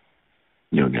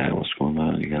 Yo, guy, what's going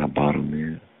on? You got a bottom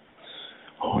here?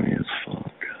 Horny as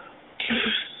fuck.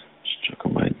 Stuck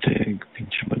on my dick,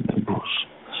 pinche my nipples.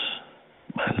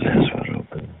 My legs wide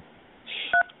open.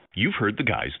 You've heard the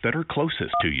guys that are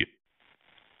closest to you.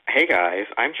 Hey guys,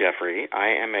 I'm Jeffrey. I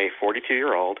am a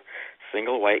 42-year-old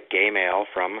single white gay male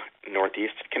from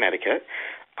Northeast Connecticut.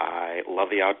 I love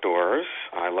the outdoors.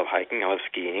 I love hiking. I love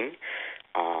skiing.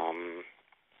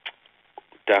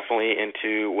 Definitely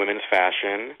into women's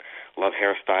fashion. Love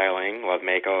hairstyling. Love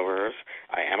makeovers.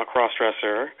 I am a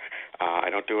cross-dresser. I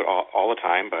don't do it all the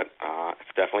time, but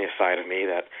it's definitely a side of me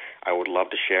that I would love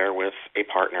to share with a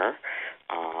partner.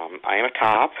 I am a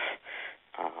top,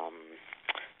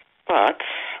 but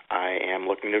I am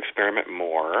looking to experiment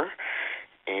more,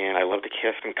 and I love to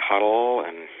kiss and cuddle,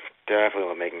 and definitely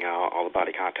love making out, all the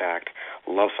body contact,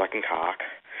 love sucking cock,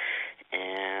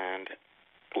 and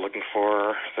looking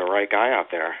for the right guy out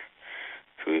there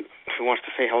who wants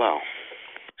to say hello.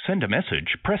 Send a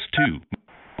message, press 2.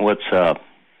 What's up?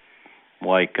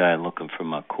 White guy looking for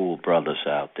my cool brothers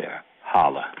out there.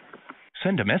 Holla.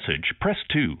 Send a message, press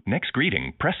 2. Next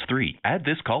greeting, press 3. Add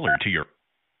this caller to your...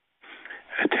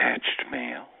 Attached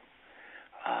male.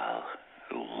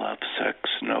 Love sex,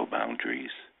 no boundaries.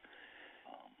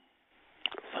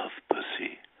 Love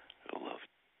pussy. Love.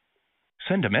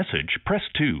 Send a message, press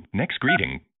 2. Next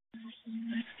greeting.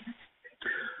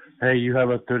 Hey, you have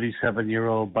a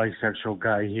 37-year-old bisexual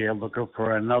guy here looking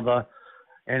for another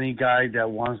any guy that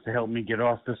wants to help me get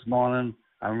off this morning.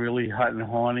 I'm really hot and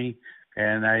horny,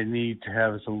 and I need to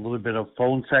have a little bit of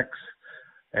phone sex.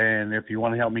 And if you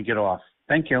want to help me get off,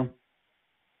 thank you.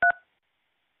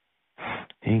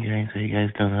 Hey guys, how you guys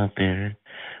doing out there?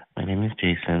 My name is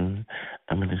Jason.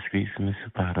 I'm a discreet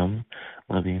submissive bottom,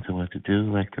 loving to what to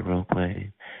do, like the role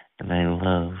play, and I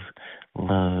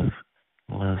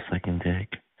love sucking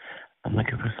dick. I'm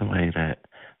looking for somebody that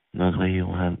knows what he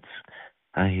wants,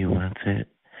 how he wants it,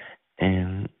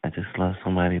 and I just love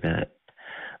somebody that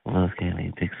loves getting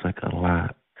their dick sucked a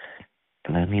lot,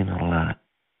 and I mean a lot.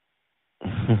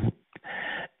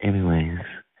 Anyways,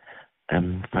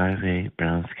 I'm 5'8",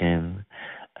 brown skin.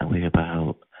 I weigh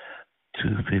about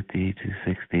 250,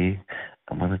 260.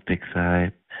 I'm on the thick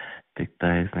side. Thick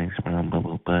thighs, nice round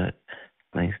bubble butt,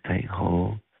 nice tight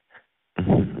hole.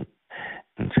 And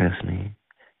trust me,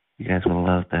 you guys will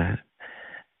love that.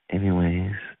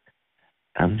 Anyways,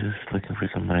 I'm just looking for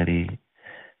somebody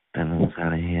that knows how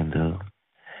to handle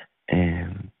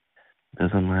and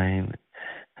doesn't mind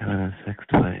having a sex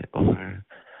toy or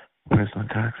personal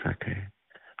cocksucker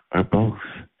or both.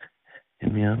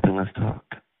 Hit me up and let's talk.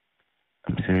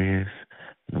 I'm serious.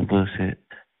 No bullshit.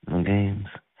 No games.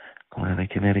 Come out of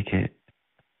Connecticut.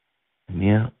 Hit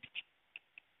me up.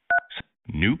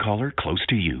 New caller close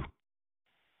to you.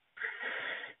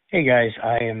 Hey guys,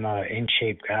 I am an in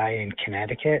shape guy in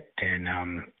Connecticut, and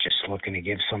just looking to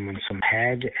give someone some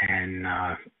head and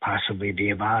possibly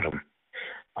be a bottom.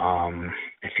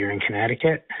 If you're in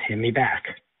Connecticut, hit me back.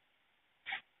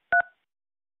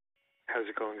 How's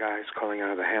it going, guys? Calling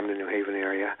out of the Hamden, New Haven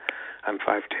area. I'm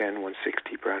 5'10",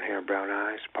 160, brown hair, brown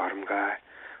eyes, bottom guy.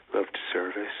 Love to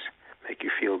service, make you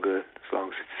feel good as long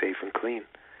as it's safe and clean.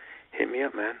 Hit me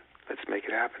up, man. Let's make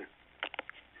it happen.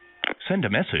 Send a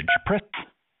message. Press.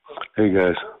 Hey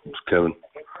guys, it's Kevin,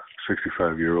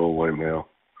 65-year-old white male.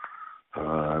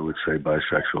 I would say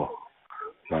bisexual.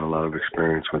 Not a lot of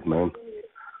experience with men.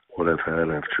 What I've had,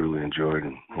 I've truly enjoyed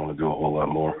and want to do a whole lot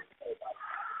more.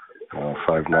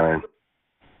 5'9".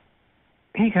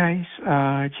 Hey guys,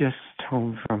 just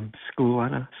home from school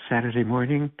on a Saturday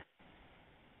morning.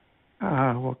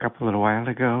 Woke up a little while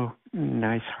ago.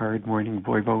 Nice hard morning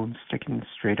boy bone sticking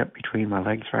straight up between my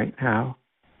legs right now.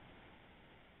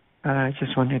 I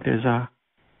just wondered if there's a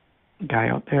guy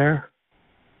out there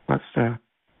who wants to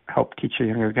help teach a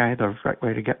younger guy the right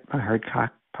way to get my hard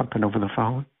cock pumping over the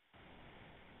phone.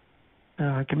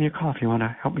 Give me a call if you want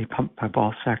to help me pump my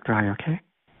ball sack dry, okay?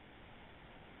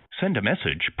 Send a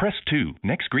message. Press 2.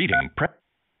 Next greeting.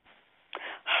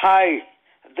 Hi,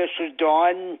 this is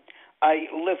Dawn. I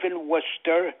live in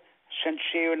Worcester.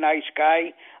 Sincere, nice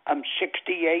guy. I'm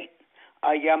 68.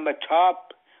 I am a top.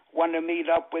 Want to meet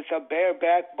up with a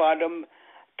bareback bottom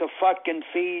to fucking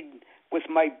feed with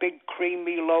my big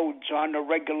creamy loads on a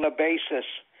regular basis.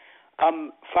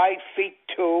 I'm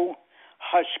 5'2",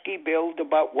 husky build,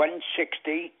 about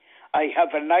 160. I have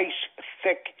a nice,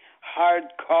 thick, hard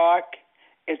cock.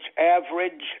 It's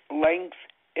average length.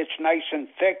 It's nice and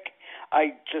thick.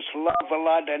 I just love a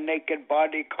lot of naked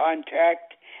body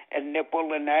contact and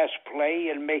nipple and ass play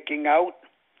and making out.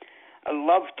 I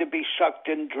love to be sucked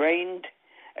and drained,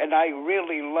 and I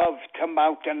really love to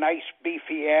mount a nice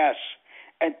beefy ass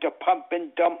and to pump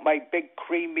and dump my big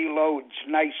creamy loads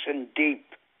nice and deep.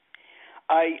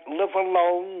 I live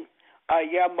alone. I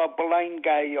am a blind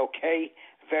guy, okay?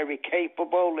 Very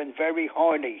capable and very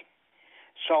horny.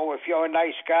 So if you're a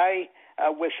nice guy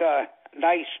with a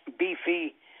nice,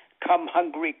 beefy,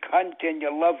 come-hungry cunt and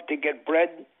you love to get bread,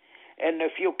 and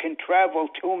if you can travel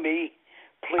to me,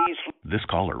 please. This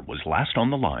caller was last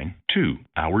on the line 2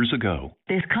 hours ago.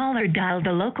 This caller dialed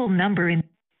a local number in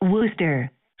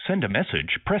Worcester. Send a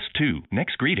message. Press 2.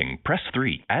 Next greeting. Press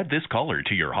 3. Add this caller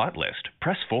to your hot list.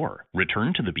 Press 4.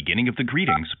 Return to the beginning of the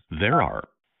greetings. There are.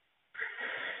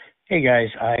 Hey guys,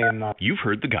 I am. You've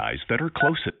heard the guys that are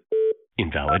close.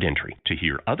 Invalid entry. To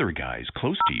hear other guys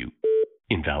close to you.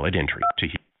 Invalid entry. To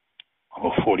hear. I'm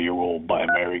a 40-year-old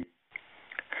bi-married.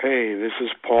 Hey, this is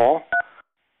Paul.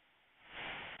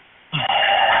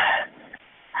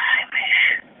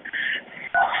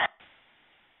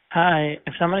 Hi,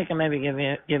 if somebody can maybe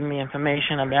give me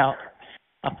information about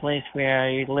a place where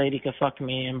a lady could fuck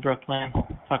me in Brooklyn,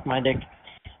 fuck my dick,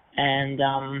 and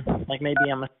like maybe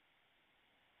I'm a.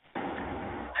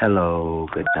 Hello,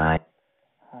 good night.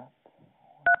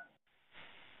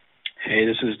 Hey,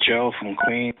 this is Joe from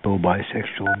Queens. No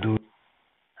bisexual dude.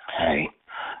 Hey,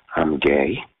 I'm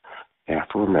gay,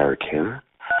 Afro-American.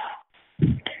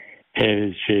 Hey, this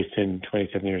is Jason,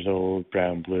 27 years old,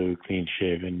 brown, blue, clean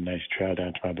shaven, nice trout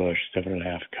down to my bush,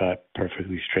 7.5 cut,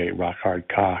 perfectly straight, rock hard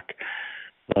cock.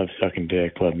 Love sucking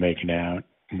dick, love making out.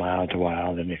 mild to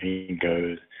wild, anything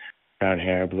goes. Brown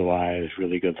hair, blue eyes,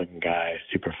 really good looking guy,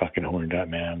 super fucking horned up,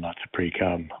 man, lots of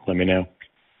pre-cum. Let me know.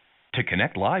 To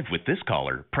connect live with this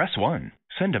caller, press 1.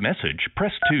 Send a message,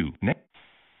 press 2. Hey,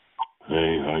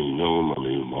 how you doing? My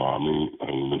name is Bobby. I'm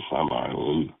in the South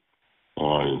Island.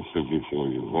 I am 54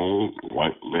 years old,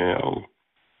 white male.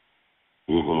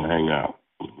 We're going to hang out.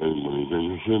 If anybody's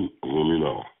interested, let me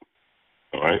know.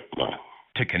 All right, bye.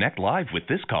 To connect live with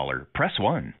this caller, press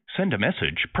 1. Send a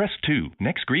message, press 2.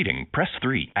 Next greeting, press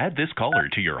 3. Add this caller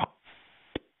to your...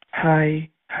 Hi,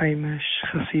 مش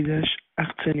خسيدش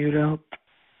أقتني راب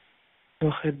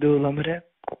واخد دولة مرة.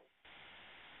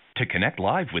 To connect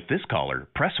live with this caller,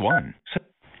 press 1.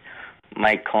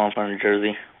 Mike calling from New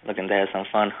Jersey, looking to have some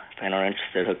fun. If anyone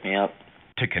interested, hook me up.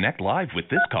 To connect live with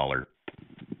this caller,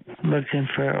 Looking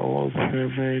for old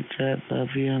perverts that love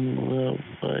young little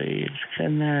boys.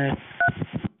 Connect.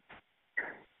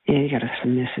 Yeah, you got a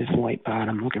submissive white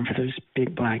bottom, looking for those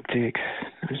big black dicks,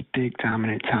 those big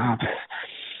dominant tops.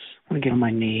 I want to get on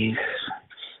my knees.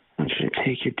 I want you to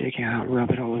take your dick out, rub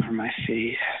it all over my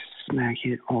face, smack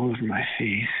it all over my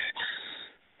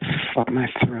face, fuck my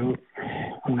throat.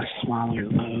 I want to swallow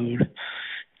your load,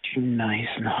 do nice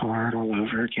and hard all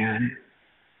over again.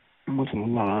 I would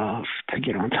love to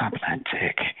get on top of that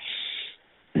dick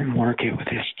and work it with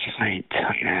this tight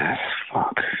ass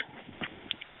fuck.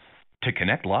 to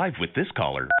connect live with this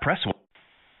caller, press 1.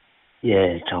 Yeah,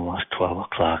 it's almost 12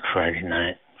 o'clock Friday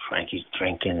night. Frankie's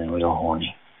drinking and real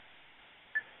horny.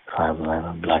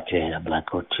 5'11", black hair, black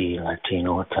goatee,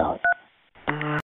 Latino Italian.